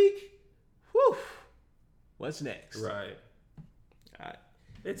 2 week. Whew. What's next? Right.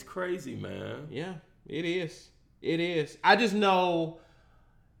 It's crazy, man. Yeah, it is. It is. I just know,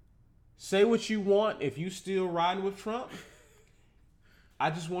 say what you want. If you still riding with Trump,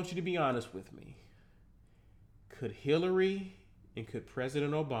 I just want you to be honest with me. Could Hillary and could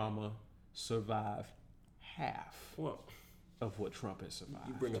President Obama survive half of what Trump has survived?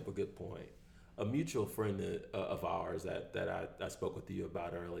 You bring up a good point. A mutual friend of ours that I spoke with you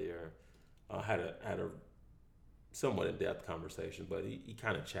about earlier had a somewhat in-depth conversation, but he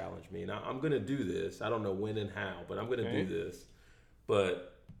kind of challenged me. And I'm going to do this. I don't know when and how, but I'm going to do this.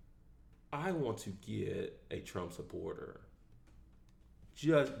 But I want to get a Trump supporter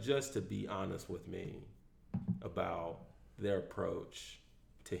just to be honest with me about their approach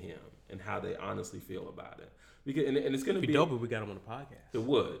to him and how they honestly feel about it. Because and it's going to be dope if we got him on the podcast. It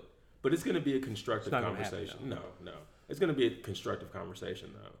would, but it's going to be a constructive conversation. No, it's going to be a constructive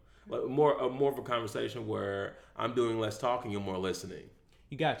conversation though. Like more of a conversation where I'm doing less talking and more listening.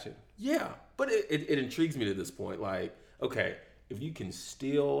 You got to. Yeah, but it intrigues me to this point. Like, okay, if you can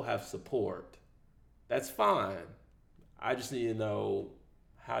still have support, that's fine. I just need to know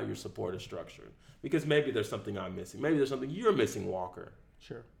how your support is structured. Because maybe there's something I'm missing. Maybe there's something you're missing, Walker.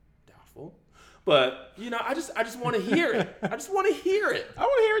 Sure. Doubtful. But, I just want to hear it. I just want to hear it. I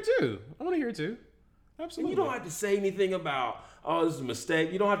want to hear it too. Absolutely. And you don't have to say anything about, oh, this is a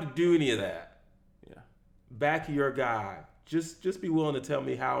mistake. You don't have to do any of that. Yeah. Back your guy. Just be willing to tell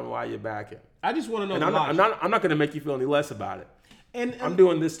me how and why you're backing. I just want to know and I'm not going to make you feel any less about it. And I'm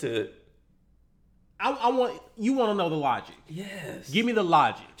doing this to... I want you want to know the logic. Yes. Give me the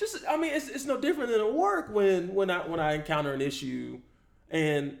logic. It's no different than at work when I encounter an issue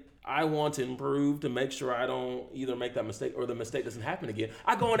and I want to improve to make sure I don't either make that mistake or the mistake doesn't happen again.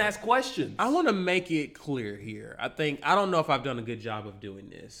 I go and ask questions. I want to make it clear here. I don't know if I've done a good job of doing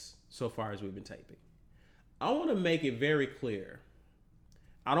this so far as we've been taping. I want to make it very clear.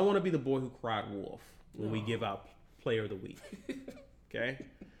 I don't want to be the boy who cried wolf when we give out Player of the Week. Okay?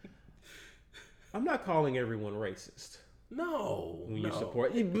 I'm not calling everyone racist. No. When you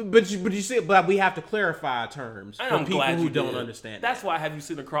support, but you see, but we have to clarify terms for people who don't understand. That's why I have you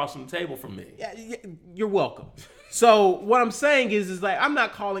sitting across from the table from me. Yeah, you're welcome. So what I'm saying is like I'm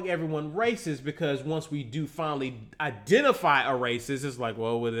not calling everyone racist because once we do finally identify a racist, it's like,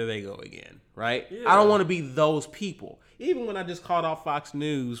 well, where do they go again, right? Yeah. I don't want to be those people. Even when I just called out Fox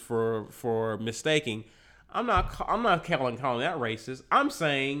News for mistaking, I'm not calling that racist. I'm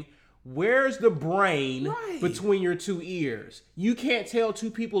saying, where's the brain between your two ears? You can't tell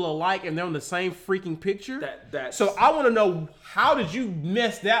two people alike and they're on the same freaking picture. So I want to know, how did you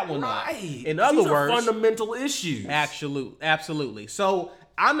mess that one up? In other words, fundamental issues. Absolutely. So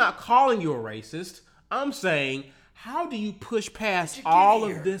I'm not calling you a racist. I'm saying, how do you push past all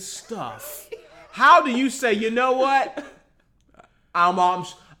of this stuff? How do you say, you know what? I'm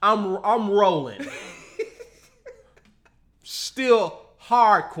rolling. Still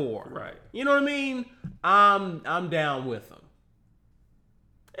hardcore, right? You know what I mean? I'm down with them,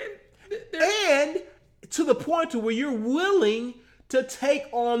 and to the point to where you're willing to take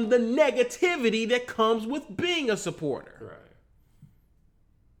on the negativity that comes with being a supporter. Right.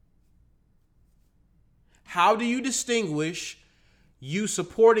 How do you distinguish you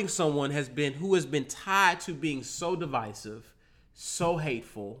supporting someone who has been tied to being so divisive, so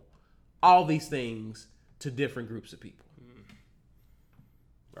hateful, all these things to different groups of people?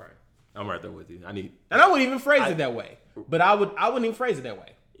 Right. I'm right there with you. And I wouldn't even phrase it that way. But I wouldn't even phrase it that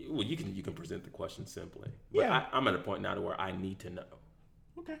way. Well, you can present the question simply. But yeah. I'm at a point now to where I need to know.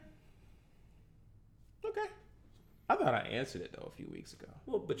 Okay. I thought I answered it though a few weeks ago.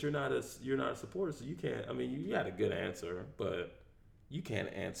 Well, but you're not a supporter, so you can't. I mean, you had a good answer, but you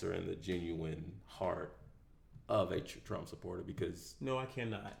can't answer in the genuine heart of a Trump supporter because no, I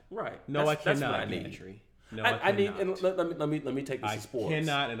cannot. Right. No, I cannot. That's what I need. No, I need, and let me take this to sports. I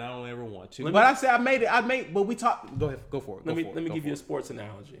cannot, and I don't ever want to. But I said I made. But we talked. Go ahead, go for it. Let me give you a sports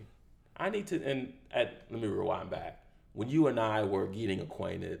analogy. I need to, let me rewind back. When you and I were getting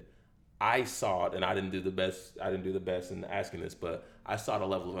acquainted, I saw it, and I didn't do the best in asking this, but I sought a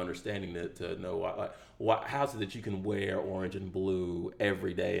level of understanding to know how is it that you can wear orange and blue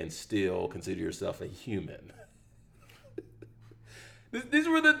every day and still consider yourself a human. These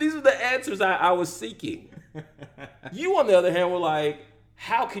were the answers I was seeking. You, on the other hand, were like,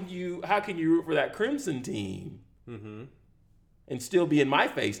 how can you root for that Crimson team and still be in my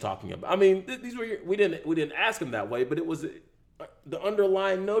face talking about? I mean, these were we didn't ask him that way, but it was the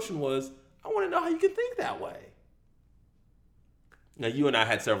underlying notion was I want to know how you can think that way. Now, you and I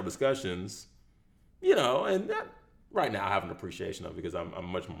had several discussions, and right now I have an appreciation of it because I'm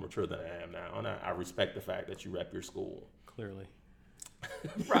much more mature than I am now. And I respect the fact that you rep your school. Clearly.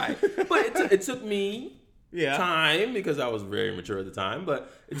 Right. But it took me time because I was very mature at the time.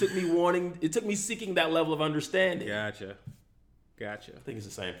 But it took me seeking that level of understanding. Gotcha. I think it's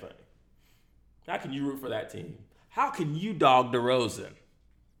the same thing. How can you root for that team? How can you dog DeRozan?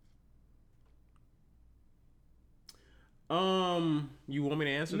 You want me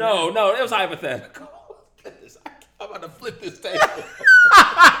to answer that? No, it was hypothetical. Goodness, I'm about to flip this table.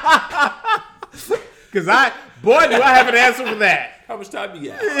 Because do I have an answer for that. How much time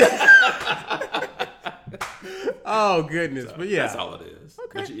you got? Oh, goodness. So, but yeah. That's all it is.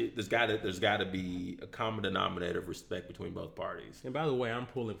 Okay. There's got to be a common denominator of respect between both parties. And by the way, I'm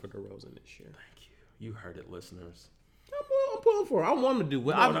pulling for DeRozan this year. Thank you. You heard it, listeners. I'm pulling for it. I want him to do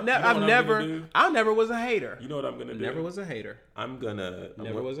well. I never was a hater. You know what I'm gonna do? Never was a hater.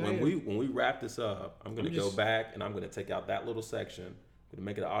 When we wrap this up, I'm gonna go back and I'm gonna take out that little section. I'm gonna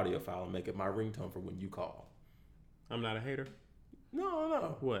make it an audio file and make it my ringtone for when you call. I'm not a hater.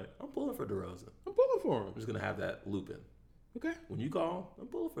 No. What? I'm pulling for DeRozan. I'm pulling for him. I'm just gonna have that looping. Okay. When you call, I'm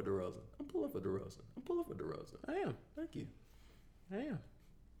pulling for DeRozan. I'm pulling for DeRozan. I'm pulling for DeRozan. I am. Thank you. I am.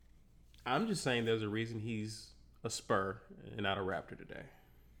 I'm just saying there's a reason he's a Spur and not a Raptor today.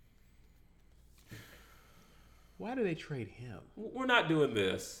 Why do they trade him? We're not doing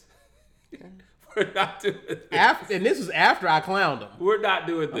this. Okay. We're not doing this. And this was after I clowned him. We're not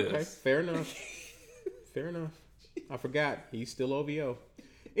doing this. Okay, fair enough. Fair enough. I forgot. He's still OVO.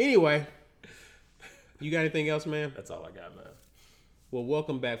 Anyway, you got anything else, man? That's all I got, man. Well,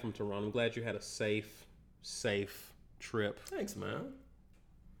 welcome back from Toronto. I'm glad you had a safe trip. Thanks, man.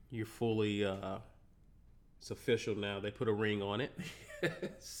 You're fully... it's official now. They put a ring on it.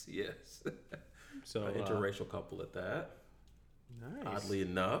 Yes. So an interracial couple at that. Nice. Oddly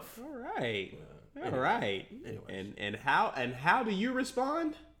enough. All right. All right. Anyway. And how do you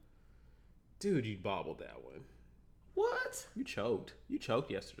respond? Dude, you bobbled that one. What? You choked. You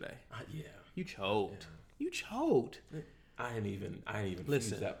choked yesterday. Yeah. You choked. Yeah. You choked. I didn't even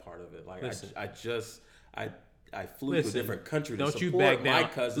listen. use that part of it. Like listen. I flew to a different country to Don't support you back down. my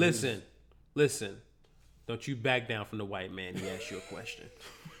cousins. Listen. Don't you back down from the white man. He asked you a question.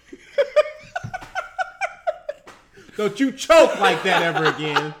 Don't you choke like that ever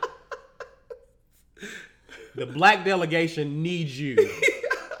again. The black delegation needs you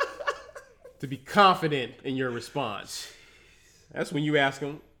to be confident in your response. That's when you ask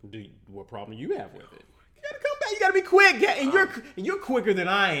them, what problem do you have with it? You gotta come back. You gotta be quick. And you're quicker than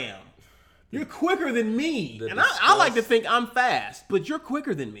I am. You're quicker than me. And I like to think I'm fast, but you're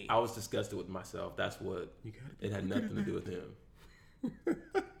quicker than me. I was disgusted with myself. That's what. It had nothing to do with him.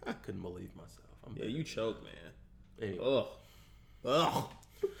 I couldn't believe myself. You choked, man. Anyway. Ugh.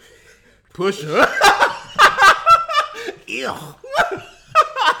 Push her. Ew.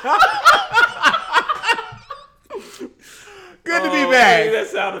 Good to be back. That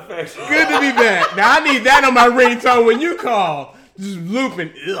sound effect. Good to be back. Now I need that on my ringtone when you call. Just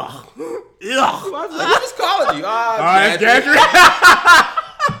looping. Ugh. I just calling you. That's Gatrey.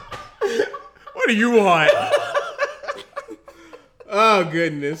 What do you want? Oh,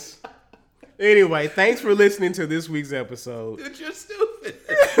 goodness. Anyway, thanks for listening to this week's episode. Dude, you're stupid.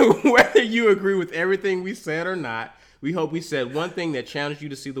 Whether you agree with everything we said or not, we hope we said one thing that challenged you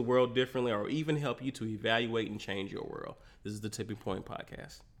to see the world differently or even help you to evaluate and change your world. This is the Tipping Point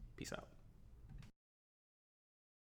Podcast. Peace out.